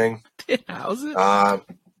his thing. Danhausen?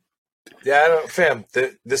 Fam,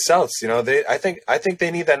 the Celtics, I think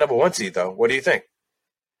they need that number 1 seed, though. What do you think?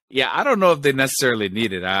 Yeah, I don't know if they necessarily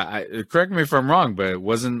need it. I correct me if I'm wrong, but it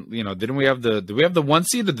wasn't, did we have the 1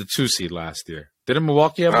 seed or the 2 seed last year? Didn't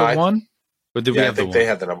Milwaukee have the 1? Or did we have the 1? They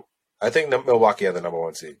had the number. I think Milwaukee had the number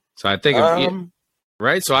 1 seed. So I think,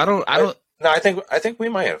 right? So I don't. No, I think we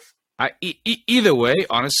might have. Either way,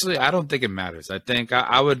 honestly, I don't think it matters. I think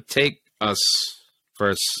I would take us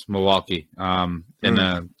versus Milwaukee in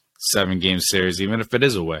a 7-game series, even if it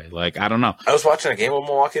is away. Like, I don't know. I was watching a game with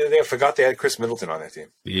Milwaukee the other day. I forgot they had Chris Middleton on that team.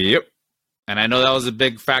 Yep. And I know that was a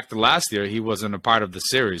big factor last year. He wasn't a part of the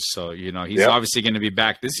series. So, he's obviously going to be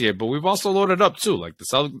back this year. But we've also loaded up, too. Like, the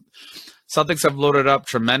Celtics have loaded up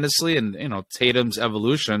tremendously. And, Tatum's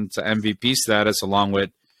evolution to MVP status, along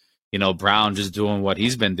with, Brown just doing what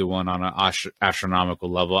he's been doing on an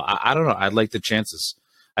astronomical level. I don't know. I'd like the chances.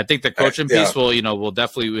 I think the coaching piece will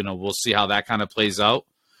definitely, we'll see how that kind of plays out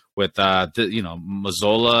with,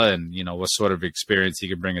 Mazzola and, what sort of experience he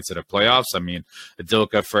can bring into the playoffs. I mean,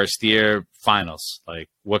 Udoka first year finals. Like,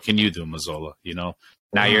 what can you do, Mazzola?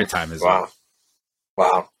 Now your time is up.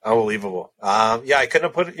 Wow. Unbelievable. I couldn't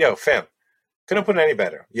have put it, fam, couldn't have put it any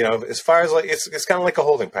better. As far as like, it's kind of like a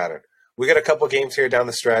holding pattern. We got a couple games here down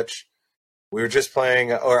the stretch. We were just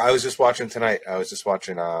playing, or I was just watching tonight. I was just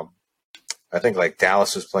watching, I think like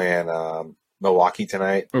Dallas was playing Milwaukee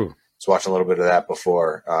tonight. Ooh. Was watching a little bit of that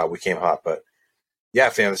before we came hot. But yeah,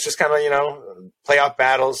 fam, it's just kind of, playoff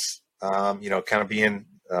battles, kind of being,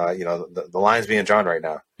 the lines being drawn right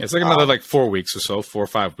now. It's like another 4 weeks or so, 4 or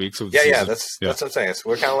 5 weeks. Of the season. That's what I'm saying. So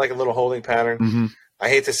we're kind of like a little holding pattern. Mm-hmm. I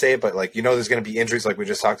hate to say it, but there's going to be injuries like we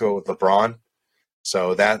just talked about with LeBron.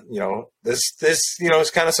 So that, this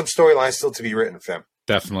is kind of some storylines still to be written, fam.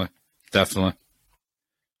 Definitely.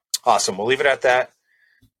 Awesome. We'll leave it at that.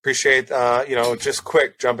 Appreciate, just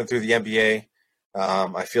quick jumping through the NBA.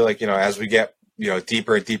 I feel like, as we get,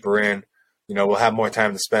 deeper and deeper in, we'll have more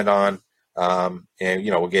time to spend on, and,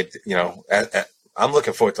 we'll get, I'm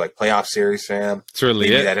looking forward to playoff series, fam. It's really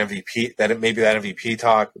maybe that MVP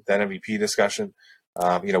talk, that MVP discussion.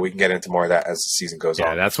 We can get into more of that as the season goes on.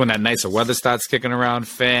 Yeah, that's when that nicer weather starts kicking around,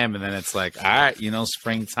 fam. And then it's like, all right,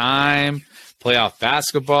 springtime, playoff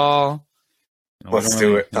basketball. Let's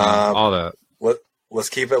do it. All that. let's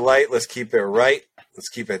keep it light. Let's keep it right. Let's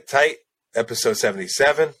keep it tight. Episode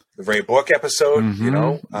 77, the Ray Book episode.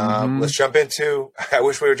 Let's jump into. I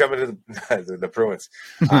wish we were jumping to the Bruins.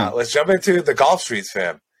 Let's jump into the Golf Streets,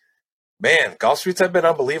 fam. Man, Golf Streets have been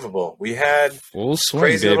unbelievable. We had full swing,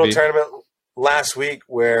 crazy baby. little tournament last week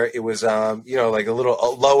where it was, like a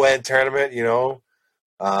little low end tournament.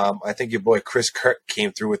 I think your boy Chris Kirk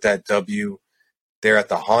came through with that W there at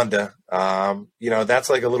the Honda. That's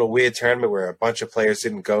like a little weird tournament where a bunch of players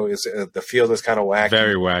didn't go. The field was kind of wacky.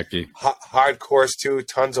 Very wacky. Hard course, too.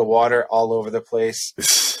 Tons of water all over the place.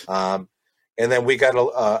 And then we got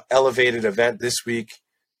an elevated event this week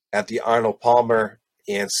at the Arnold Palmer.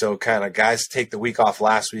 And so kind of guys take the week off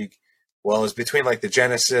last week. Well, it was between like the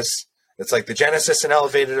Genesis. It's like the Genesis and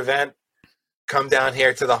elevated event. Come down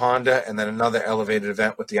here to the Honda, and then another elevated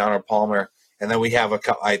event with the Arnold Palmer. And then we have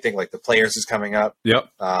I think like the Players is coming up. Yep.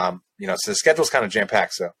 So the schedule's kind of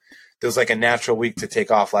jam-packed. So there was like a natural week to take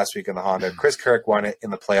off last week in the Honda. Chris Kirk won it in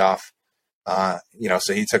the playoff.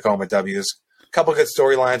 So he took home a W. There's a couple good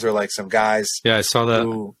storylines where like some guys. Yeah, I saw that.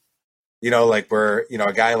 Who,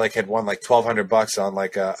 a guy like had won like $1,200 on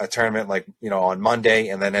like a tournament, like, on Monday,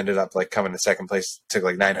 and then ended up like coming to second place, took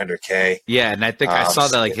like $900K. Yeah. And I think I saw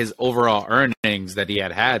that like his overall earnings that he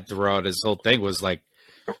had throughout his whole thing was like,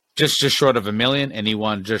 just short of $1 million, and he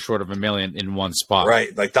won just short of $1 million in one spot.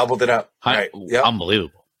 Right, like doubled it up. Right, yep.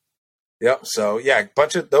 Unbelievable. Yep. So yeah, a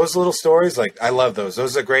bunch of those little stories. Like I love those.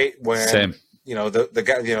 Those are great. When Same. The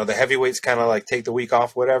guy, the heavyweights kind of like take the week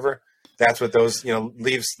off, whatever. That's what those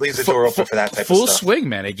leaves the door open for that type of stuff. Full swing,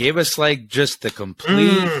 man. It gave us like just the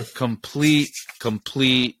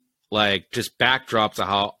complete like just backdrop to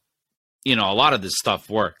how a lot of this stuff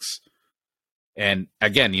works. And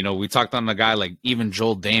again, we talked on a guy like even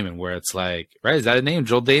Joel Damon, where it's like, right? Is that his name,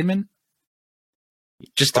 Joel Damon?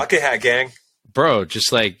 Just bucket hat gang, bro.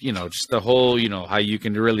 Just like just the whole, how you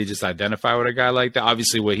can really just identify with a guy like that.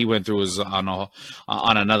 Obviously, what he went through was on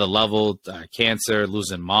another level, cancer,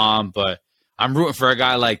 losing mom. But I'm rooting for a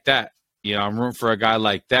guy like that. I'm rooting for a guy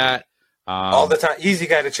like that. All the time. Easy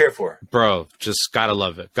guy to cheer for, bro. Just gotta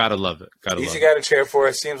love it. Gotta love it. Easy guy to cheer for.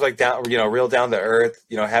 It seems like real down to earth.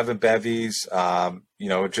 Having bevies.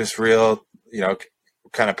 Just real.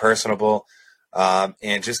 Kind of personable,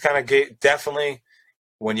 and just kind of definitely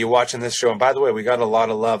when you're watching this show. And by the way, we got a lot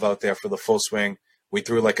of love out there for the full swing. We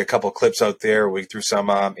threw like a couple clips out there. We threw some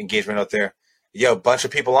engagement out there. A bunch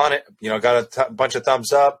of people on it. Got a bunch of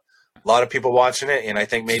thumbs up. A lot of people watching it, and I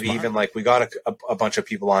think maybe even like we got a bunch of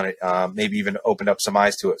people on it. Maybe even opened up some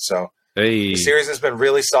eyes to it. So the series has been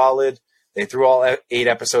really solid. They threw all 8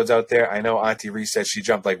 episodes out there. I know Auntie Reese said she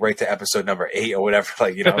jumped like right to episode number 8 or whatever.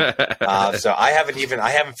 So I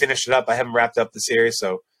haven't finished it up. I haven't wrapped up the series.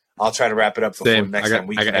 So I'll try to wrap it up before next time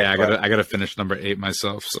we connect. I got to finish number 8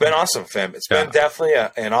 myself. So. It's been awesome, fam. It's been definitely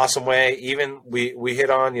an awesome way. Even we hit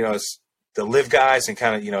on the live guys, and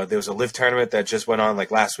kind of there was a live tournament that just went on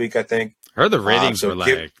like last week, I think. I heard the ratings were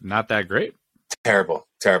like not that great. Terrible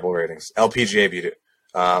ratings. LPGA beat it.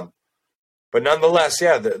 But nonetheless,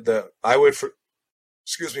 yeah, I would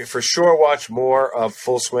for sure watch more of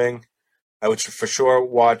Full Swing. I would for sure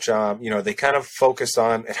watch. They kind of focus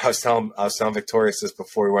on. And I was telling Victoria this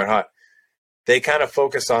before we went hot. They kind of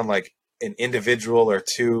focus on like an individual or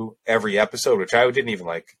two every episode, which I didn't even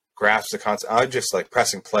like grasp the concept. I was just like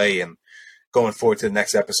pressing play and going forward to the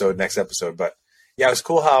next episode. But yeah, it was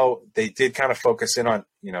cool how they did kind of focus in on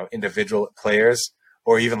individual players.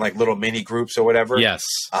 Or even like little mini groups or whatever. Yes.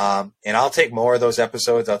 And I'll take more of those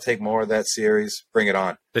episodes. I'll take more of that series. Bring it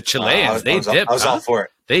on. The Chileans, they dipped. I was all for it.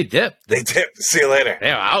 They dipped. See you later.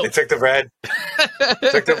 They're out. They took the bread.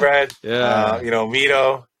 Yeah.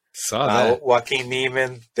 Mito. Saw that. Joaquin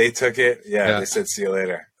Neiman. They took it. Yeah. They said, see you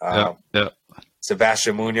later. Yeah.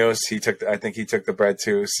 Sebastian Munoz. I think he took the bread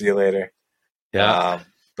too. See you later. Yeah.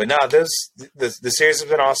 But no, the series has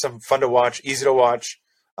been awesome. Fun to watch. Easy to watch.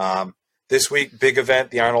 This week, big event,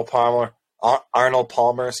 the Arnold Palmer, the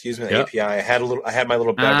API. I had my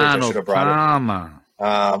little beverage. I should have brought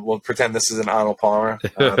it. We'll pretend this is an Arnold Palmer.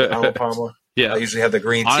 Arnold Palmer. Yeah. I usually have the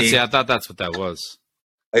green tea. Honestly, I thought that's what that was.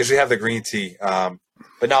 I usually have the green tea.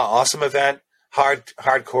 But no, awesome event.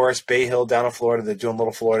 Hard course, Bay Hill down in Florida. They're doing a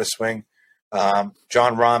little Florida swing. John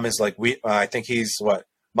Rahm is like, I think he's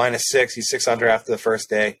 -6. He's 6 under after the first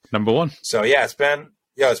day. Number 1. So yeah, it's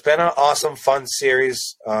been an awesome, fun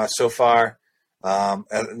series so far.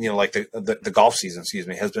 Like the golf season,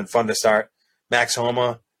 has been fun to start. Max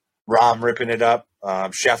Homa, Rahm ripping it up,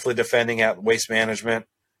 Scheffler defending at Waste Management.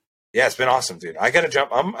 Yeah, it's been awesome, dude. I got to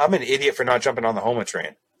jump. I'm an idiot for not jumping on the Homa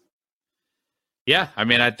train. Yeah, I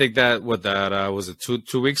mean, I think that was it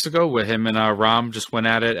 2 weeks ago where him and Ram just went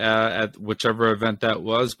at it at whichever event that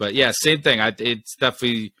was. But yeah, same thing. It's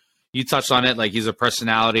definitely, you touched on it. Like, he's a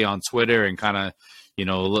personality on Twitter and kind of,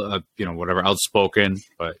 whatever, outspoken.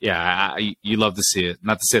 But yeah, you love to see it.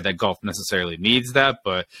 Not to say that golf necessarily needs that,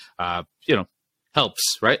 but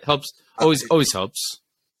helps, right? Helps, always helps.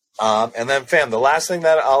 And then, fam, the last thing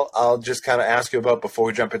that I'll just kind of ask you about before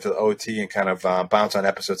we jump into the OT and kind of bounce on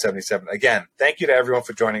episode 77. Again, thank you to everyone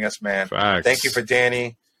for joining us, man. Facts. Thank you for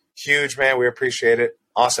Danny. Huge, man. We appreciate it.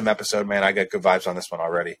 Awesome episode, man. I got good vibes on this one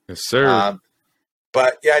already. Yes, sir.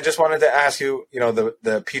 But yeah, I just wanted to ask you,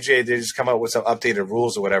 the PGA did just come out with some updated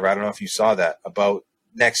rules or whatever. I don't know if you saw that about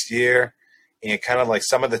next year, and kind of like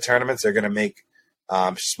some of the tournaments, they're going to make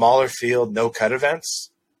smaller field, no cut events.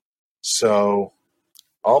 So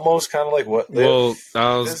almost kind of like what. Well,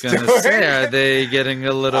 I was going to say, are they getting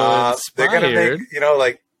a little inspired? They're going to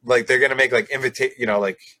make, like they're going to make like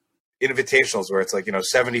invitationals where it's like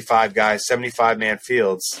 75 guys, 75-man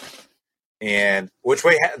fields. And which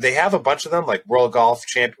way they have a bunch of them, like World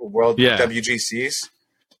WGCs.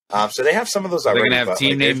 So they have some of those already. They're gonna have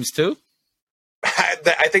team names too.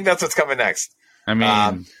 I think that's what's coming next. I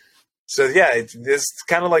mean, so yeah, there's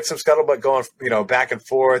kind of like some scuttlebutt going, back and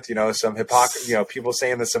forth. Some hypocrisy. People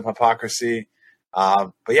saying there's some hypocrisy.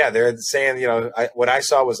 But yeah, they're saying, what I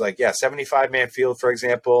saw was like, 75-man field, for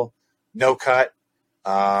example, no cut.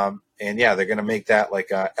 And yeah, they're gonna make that like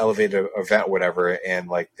a elevated event, or whatever. And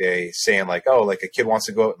like they saying like, oh, like a kid wants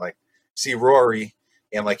to go out and like see Rory,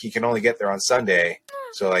 and like he can only get there on Sunday.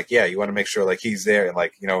 So like, yeah, you want to make sure like he's there, and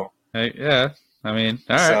like yeah. I mean,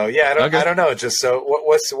 all right. So yeah, I don't know. Just so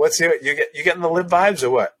what's you getting the live vibes or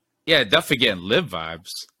what? Yeah, definitely getting live vibes.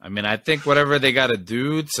 I mean, I think whatever they got to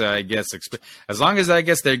do to, I guess, as long as I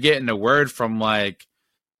guess they're getting the word from like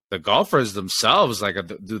the golfers themselves, like,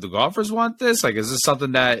 do the golfers want this? Like, is this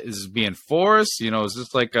something that is being forced? Is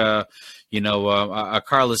this like a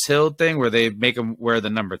Carlos Hill thing where they make them wear the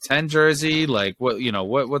number 10 jersey? Like,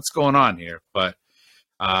 what's going on here? But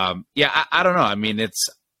yeah, I don't know. I mean, is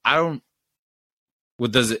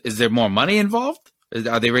there more money involved?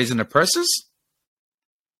 Are they raising their purses?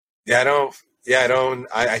 Yeah, I don't.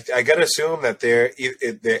 I gotta assume that they're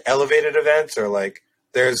elevated events, or like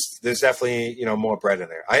there's definitely more bread in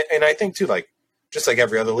there. I think too, like just like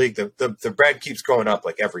every other league, the bread keeps growing up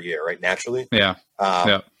like every year, right? Naturally. Yeah.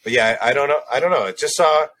 But yeah, I don't know. I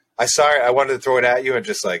saw it. I wanted to throw it at you and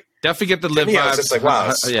just like definitely get the live vibes. I was just like, wow.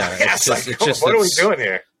 What are we doing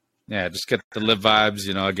here? Yeah, just get the live vibes.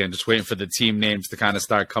 Again, just waiting for the team names to kind of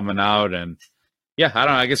start coming out, and yeah, I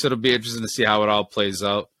don't know. I guess it'll be interesting to see how it all plays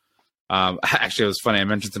out. Actually, it was funny. I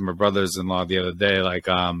mentioned to my brothers-in-law the other day, like,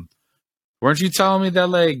 weren't you telling me that,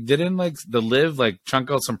 like, didn't, like, the Live, like,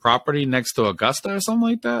 chunk out some property next to Augusta or something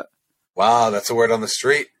like that? Wow, that's a word on the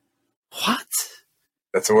street. What?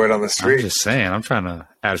 That's a word on the street. I'm just saying. I'm trying to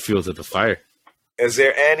add fuel to the fire. Is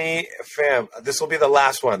there any, fam, this will be the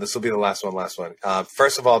last one. Last one.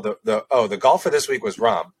 First of all, the golfer this week was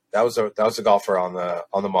Ram. That was a golfer on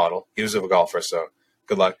the model. He was a golfer, so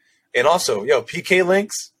good luck. And also, PK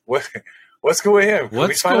Links, what's going with him?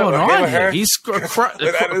 What's going on here? He's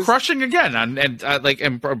crushing again, and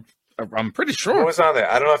I'm pretty sure. What was on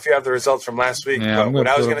there? I don't know if you have the results from last week, but what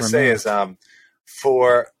I was going to say is,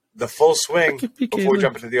 for the full swing, before we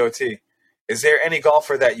jump into the OT, is there any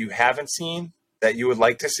golfer that you haven't seen that you would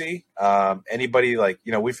like to see? Anybody like,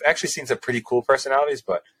 we've actually seen some pretty cool personalities,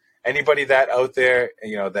 but anybody that out there,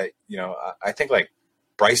 I think like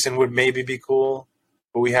Bryson would maybe be cool,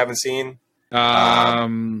 who we haven't seen. I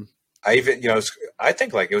even, I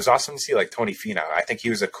think like it was awesome to see like Tony Finau. I think he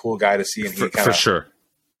was a cool guy to see, and he for sure.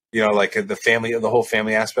 Like the whole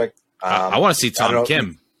family aspect. I want to see Tom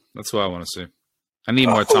Kim. That's what I want to see. I need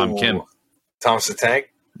more Tom Kim. Thomas the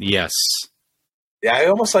Tank. Yes. Yeah, I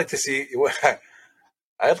almost like to see.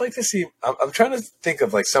 I'd like to see. I'm trying to think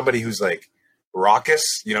of like somebody who's like raucous.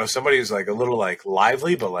 Somebody who's like a little like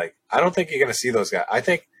lively, but like I don't think you're gonna see those guys. I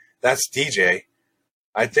think that's DJ.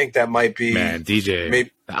 I think that might be DJ,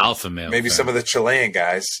 maybe, the alpha male, maybe fam. Some of the Chilean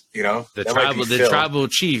guys. The tribal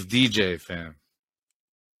chief DJ, fam.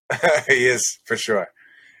 He is for sure.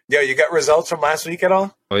 Yo, you got results from last week at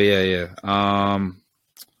all? Oh yeah.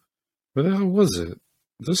 What the hell was it?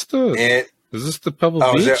 Is this the Pebble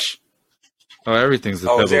Beach? Everything's the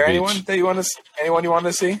Pebble Beach. Is there anyone you want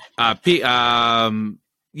to see?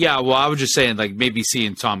 Yeah, well, I was just saying, like, maybe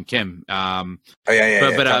seeing Tom Kim. PK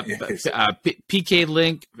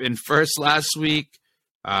Link in first last week,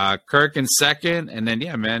 Kirk in second, and then,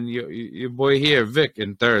 yeah, man, your boy here, Vic,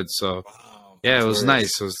 in third. So, yeah, it was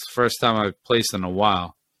nice. It was the first time I placed in a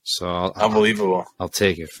while. So unbelievable. I'll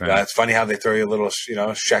take it, fam. Yeah, it's funny how they throw you a little,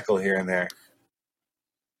 shekel here and there.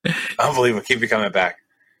 Unbelievable. Keep you coming back.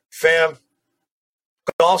 Fam,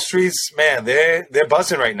 Golf Streets, man, they're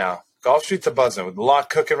buzzing right now. Golf Streets are buzzing with a lot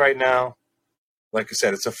cooking right now. Like I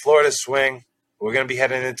said, it's a Florida swing. We're going to be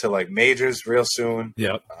heading into like majors real soon.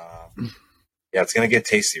 Yep. Yeah, it's going to get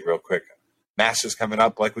tasty real quick. Masters coming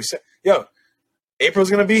up, like we said. Yo, April's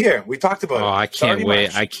going to be here. We talked about it. I can't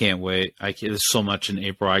wait. March. I can't wait. There's so much in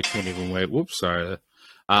April. I can't even wait. Whoops, sorry.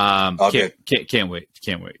 Can't wait.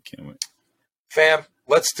 Can't wait. Fam,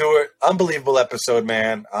 let's do it. Unbelievable episode,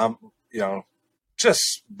 man.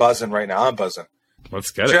 Just buzzing right now. I'm buzzing.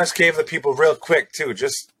 Let's get it. Just gave the people real quick too.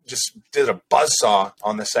 Just did a buzzsaw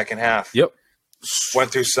on the second half. Yep.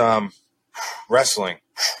 Went through some wrestling,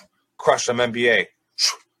 crushed some NBA,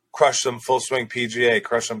 crushed some full swing PGA,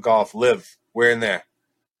 crushed some golf, live. We're in there.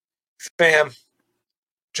 Fam,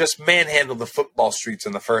 just manhandled the football streets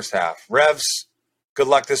in the first half. Revs, good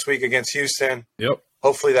luck this week against Houston. Yep.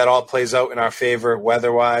 Hopefully that all plays out in our favor,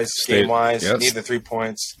 weather-wise, game-wise. Yes. Need the 3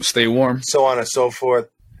 points. Stay warm. So on and so forth.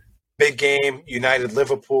 Big game, United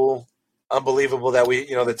Liverpool. Unbelievable that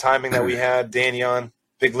the timing that we had. Danny on,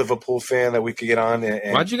 big Liverpool fan that we could get on.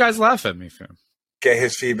 And why'd you guys laugh at me, fam? Get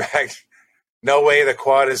his feedback. No way the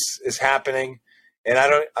quad is happening. And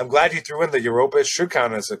I'm glad you threw in the Europa. It should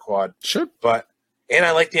count as a quad. Should. And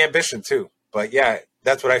I like the ambition too. But yeah,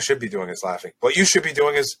 that's what I should be doing is laughing. What you should be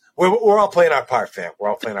doing is we're all playing our part, fam. We're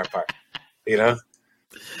all playing our part. You're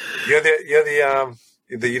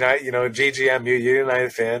the United, GGM, you're a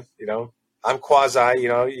United fan, I'm quasi,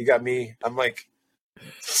 you got me. I'm like,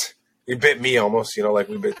 you bit me almost, like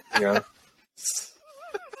we bit,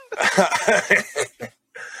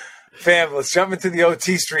 Fam, let's jump into the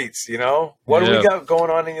OT streets, What do we got going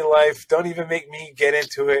on in your life? Don't even make me get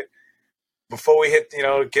into it. Before we hit,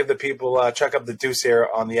 give the people, check up the deuce here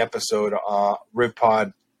on the episode,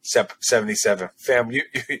 RibPod 77. Fam, you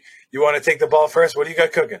want to take the ball first? What do you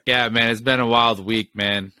got cooking? Yeah, man, it's been a wild week,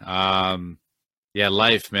 man.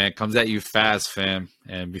 Life, man, comes at you fast, fam.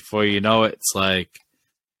 And before you know it, it's like,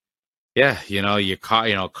 your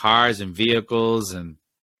car, cars and vehicles. And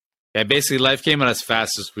basically life came at us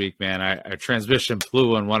fast this week, man. Our transmission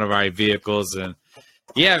blew on one of our vehicles. And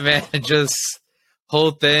man, just a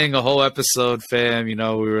whole episode, fam. We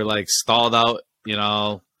were like stalled out,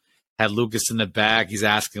 had Lucas in the back. He's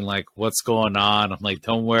asking like, what's going on? I'm like,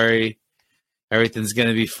 don't worry. Everything's going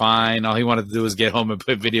to be fine. All he wanted to do was get home and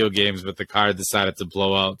play video games, but the car decided to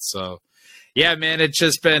blow out. So man, it's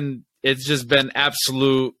just been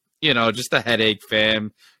absolute, just a headache,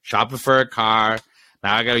 fam. Shopping for a car.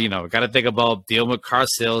 Now I got to think about dealing with car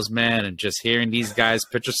salesmen and just hearing these guys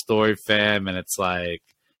pitch a story, fam. And it's like,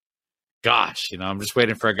 gosh, I'm just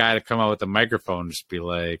waiting for a guy to come out with a microphone and just be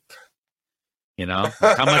like,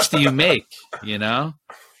 how much do you make?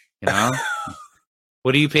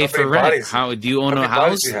 What do you pay for rent? How do you own a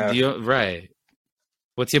house? Right.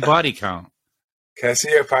 What's your body count? Can I see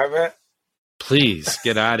your apartment? Please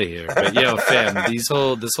get out of here. But fam, this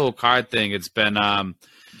whole car thing, it's been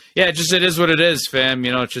it is what it is, fam.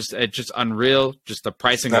 It's just unreal. Just the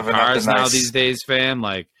pricing of cars now these days, fam.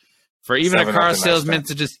 Like for even a car salesman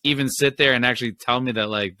to just even sit there and actually tell me that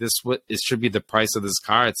like it should be the price of this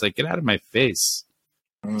car. It's like, get out of my face.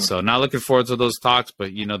 So not looking forward to those talks,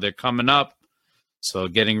 but they're coming up. So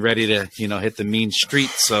getting ready to, hit the mean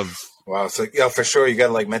streets of. Wow. So, for sure. You got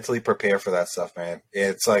to like mentally prepare for that stuff, man.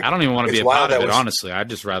 It's like, I don't even want to be a part of it, honestly. I'd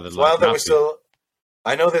just rather. It's wild that we're still,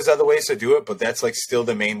 I know there's other ways to do it, but that's like still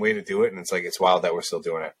the main way to do it. And it's like, it's wild that we're still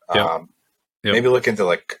doing it. Yep. Maybe look into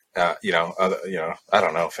like, I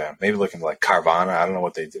don't know, fam. Maybe look into like Carvana. I don't know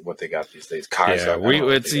what they got these days. Cars. Yeah,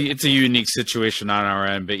 it's a unique situation on our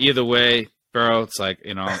end, but either way, bro, it's like,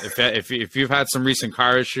 if you've had some recent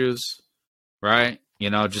car issues, right?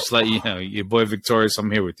 Just let your boy Victorious,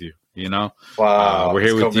 I'm here with you. Wow, we're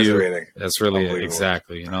here with you. That's really it.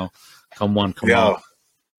 Exactly. Come on.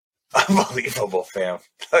 Unbelievable, fam.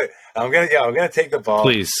 I'm gonna take the ball.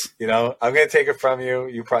 Please. I'm gonna take it from you.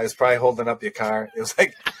 It's probably holding up your car. It was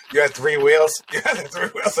like you had 3 wheels. You had the 3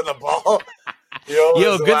 wheels in the ball.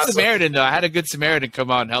 Good Samaritan though. I had a good Samaritan come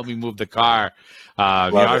out and help me move the car.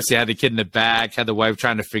 Obviously I had the kid in the back, had the wife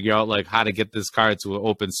trying to figure out like how to get this car to an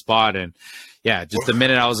open spot. And just the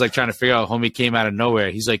minute I was like trying to figure out, homie came out of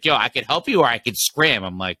nowhere. He's like, yo, I could help you or I could scram.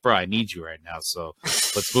 I'm like, bro, I need you right now. So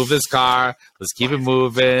let's move this car. Let's keep it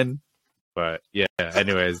moving. But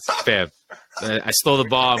anyways, fam, I stole the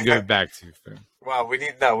ball. I'm giving it back to you, fam. Wow, we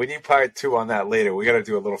need part 2 on that later. We got to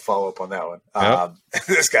do a little follow up on that one. Yep.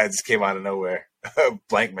 This guy just came out of nowhere.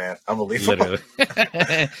 Blank man, unbelievable.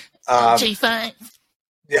 G5.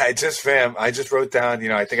 Yeah, I just wrote down,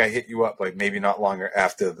 I think I hit you up like maybe not longer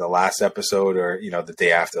after the last episode or, the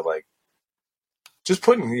day after, like just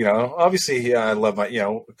putting, obviously I love my,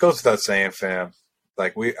 it goes without saying, fam.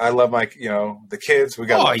 Like I love my, the kids. We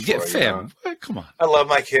got love for, fam. Come on. I love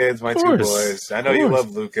my kids, my two boys. I know you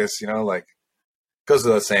love Lucas, like goes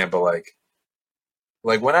without saying, but like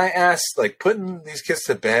when I ask, like putting these kids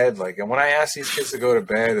to bed, like, and when I ask these kids to go to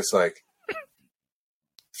bed, it's like,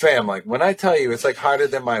 fam, like when I tell you it's like harder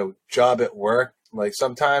than my job at work, like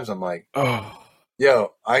sometimes I'm like,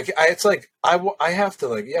 yo, it's like, I have to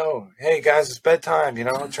like, yo, hey guys, it's bedtime,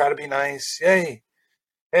 try to be nice. Hey,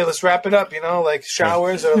 let's wrap it up, like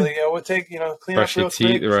showers or like, we'll take, clean brush up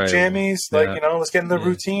real quick, right. jammies, like, let's get in the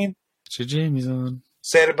routine. Put your jammies on.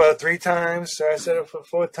 Say it about 3 times. So I said it for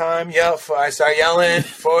 4th time. I start yelling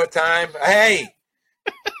 4th time. Hey,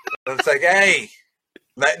 it's like, hey,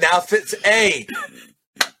 now fits. Hey,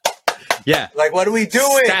 yeah. Like, what are we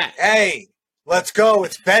doing? Stat. Hey, let's go.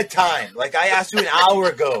 It's bedtime. Like I asked you an hour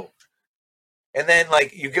ago. And then,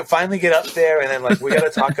 like, you finally get up there, and then, like, we got to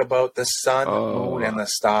talk about the sun, moon, and the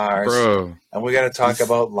stars. Bro. And we got to talk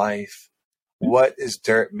about life. What is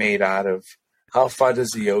dirt made out of? How far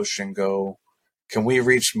does the ocean go? Can we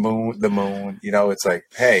reach the moon? It's like,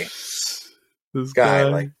 hey, this guy,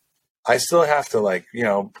 like, I still have to, like,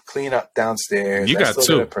 clean up downstairs. You got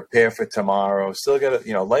to prepare for tomorrow. Still got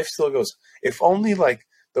to, life still goes. If only, like,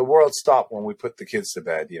 the world stopped when we put the kids to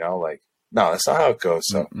bed, like. No, that's not how it goes.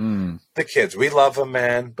 So the kids, we love them,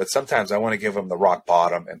 man. But sometimes I want to give them the rock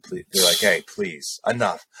bottom and be like, hey, please,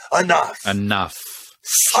 enough. Sleep.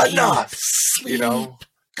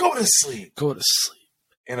 Go to sleep.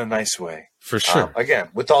 In a nice way. For sure. Again,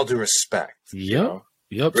 with all due respect. Yep.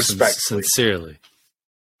 Respectfully. Sincerely.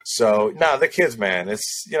 So, the kids, man,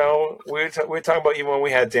 it's, we were talking about even when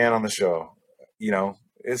we had Dan on the show, we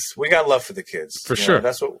got love for the kids. For sure.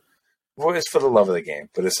 That's what. Well, it's for the love of the game,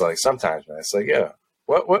 but it's like sometimes, man, it's like, yeah,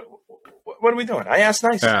 what are we doing? I asked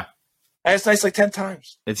nice. Yeah. I asked nice like 10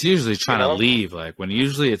 times. It's usually trying to leave. Like when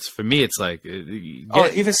usually it's for me, it's like, but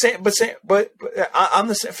I'm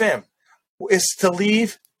the same, fam. It's to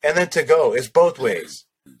leave and then to go. It's both ways.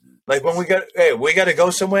 Like when we got to go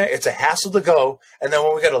somewhere. It's a hassle to go, and then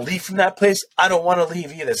when we got to leave from that place, I don't want to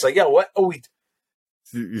leave either. It's like, yeah, what are we?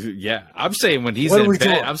 Yeah, I'm saying when he's in bed.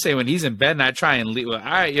 Doing? I'm saying when he's in bed and I try and leave. Well, all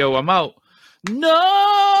right, yo, I'm out. No,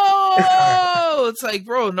 it's like,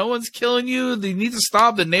 bro, no one's killing you. They need to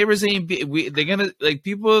stop. The neighbors ain't. They're gonna like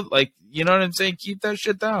people like you know what I'm saying. Keep that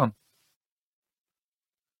shit down.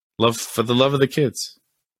 Love for the love of the kids.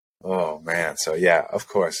 Oh man, so yeah, of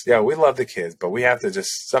course, yeah, we love the kids, but we have to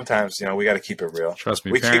just sometimes, we got to keep it real. Trust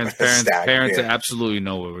me, parents absolutely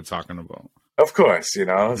know what we're talking about. Of course,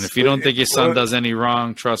 And if you don't think your son does any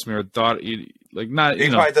wrong, trust me, or daughter, he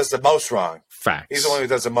probably does the most wrong. Facts. He's the one who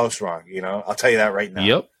does the most wrong. I'll tell you that right now.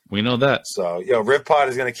 Yep, we know that. So, Rip Pod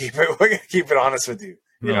is gonna keep it. We're gonna keep it honest with you.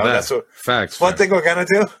 That's what facts. One thing we're gonna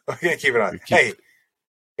do. We're gonna keep it on. Hey,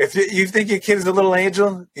 if you think your kid is a little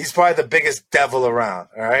angel, he's probably the biggest devil around.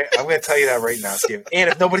 All right, I'm gonna tell you that right now, Steve.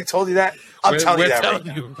 And if nobody told you that, I'm telling you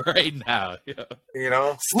that right now. Yeah.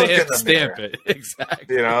 Stamp it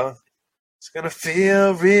exactly. It's gonna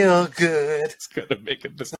feel real good. It's gonna make a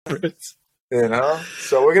difference.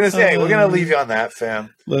 So we're gonna leave you on that,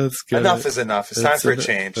 fam. Let's go. Enough is enough. It's time for a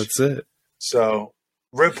change. That's it. So,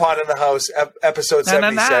 Rip Pod in the house, episode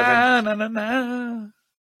 77.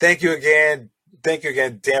 Thank you again,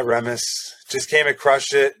 Dan Remmes. Just came and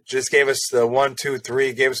crushed it. Just gave us the 1, 2,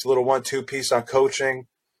 3. Gave us a little 1-2 piece on coaching,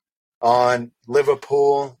 on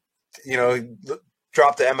Liverpool.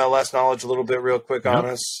 Dropped the MLS knowledge a little bit real quick on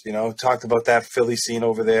us. Talked about that Philly scene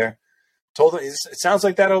over there. Told him it sounds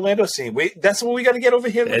like that Orlando scene. That's what we got to get over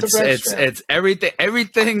here with the Reds. It's everything.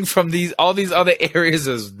 Everything from all these other areas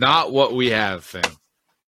is not what we have, fam.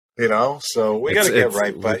 So we got to get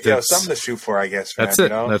right. But something to shoot for, I guess. Fam, that's it.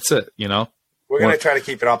 That's it. We're gonna try to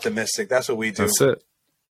keep it optimistic. That's what we do. That's it.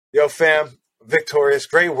 Fam, victorious,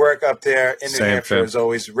 great work up there in New Hampshire as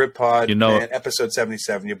always. Rip Pod, episode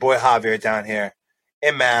 77. Your boy Javier down here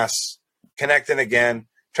in Mass, connecting again.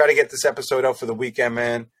 Try to get this episode out for the weekend,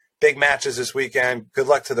 man. Big matches this weekend. Good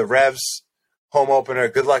luck to the Revs home opener.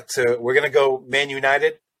 Good luck to. We're gonna go Man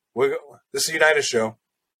United. This is a United show.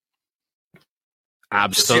 I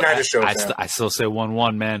still say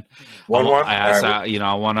 1-1, man. 1-1.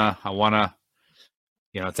 I wanna.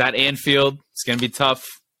 It's at Anfield. It's gonna be tough.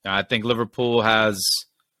 I think Liverpool has.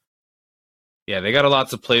 Yeah, they got a lot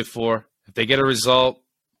to play for. If they get a result,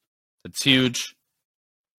 it's huge.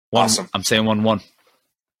 Awesome. I'm saying 1-1.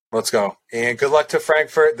 Let's go. And good luck to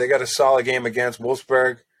Frankfurt. They got a solid game against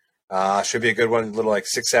Wolfsburg. Should be a good one. A little like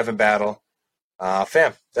 6-7 battle.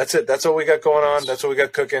 Fam, that's it. That's what we got going on. That's what we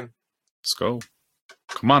got cooking. Let's go.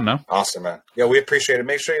 Come on now. Awesome, man. Yeah, we appreciate it.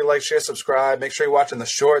 Make sure you like, share, subscribe. Make sure you're watching the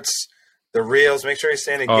shorts, the reels. Make sure you're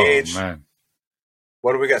staying engaged. Oh, man.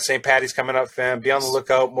 What do we got? St. Patty's coming up, fam. Be on the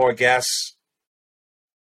lookout. More guests.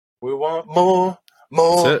 We want more,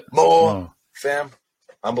 fam.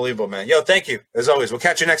 Unbelievable, man. Yo, thank you. As always, we'll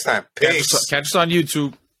catch you next time. Peace. Catch us on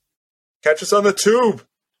YouTube. Catch us on the tube.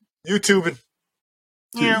 YouTubing.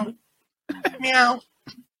 Meow. Meow.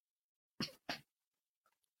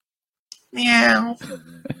 Meow.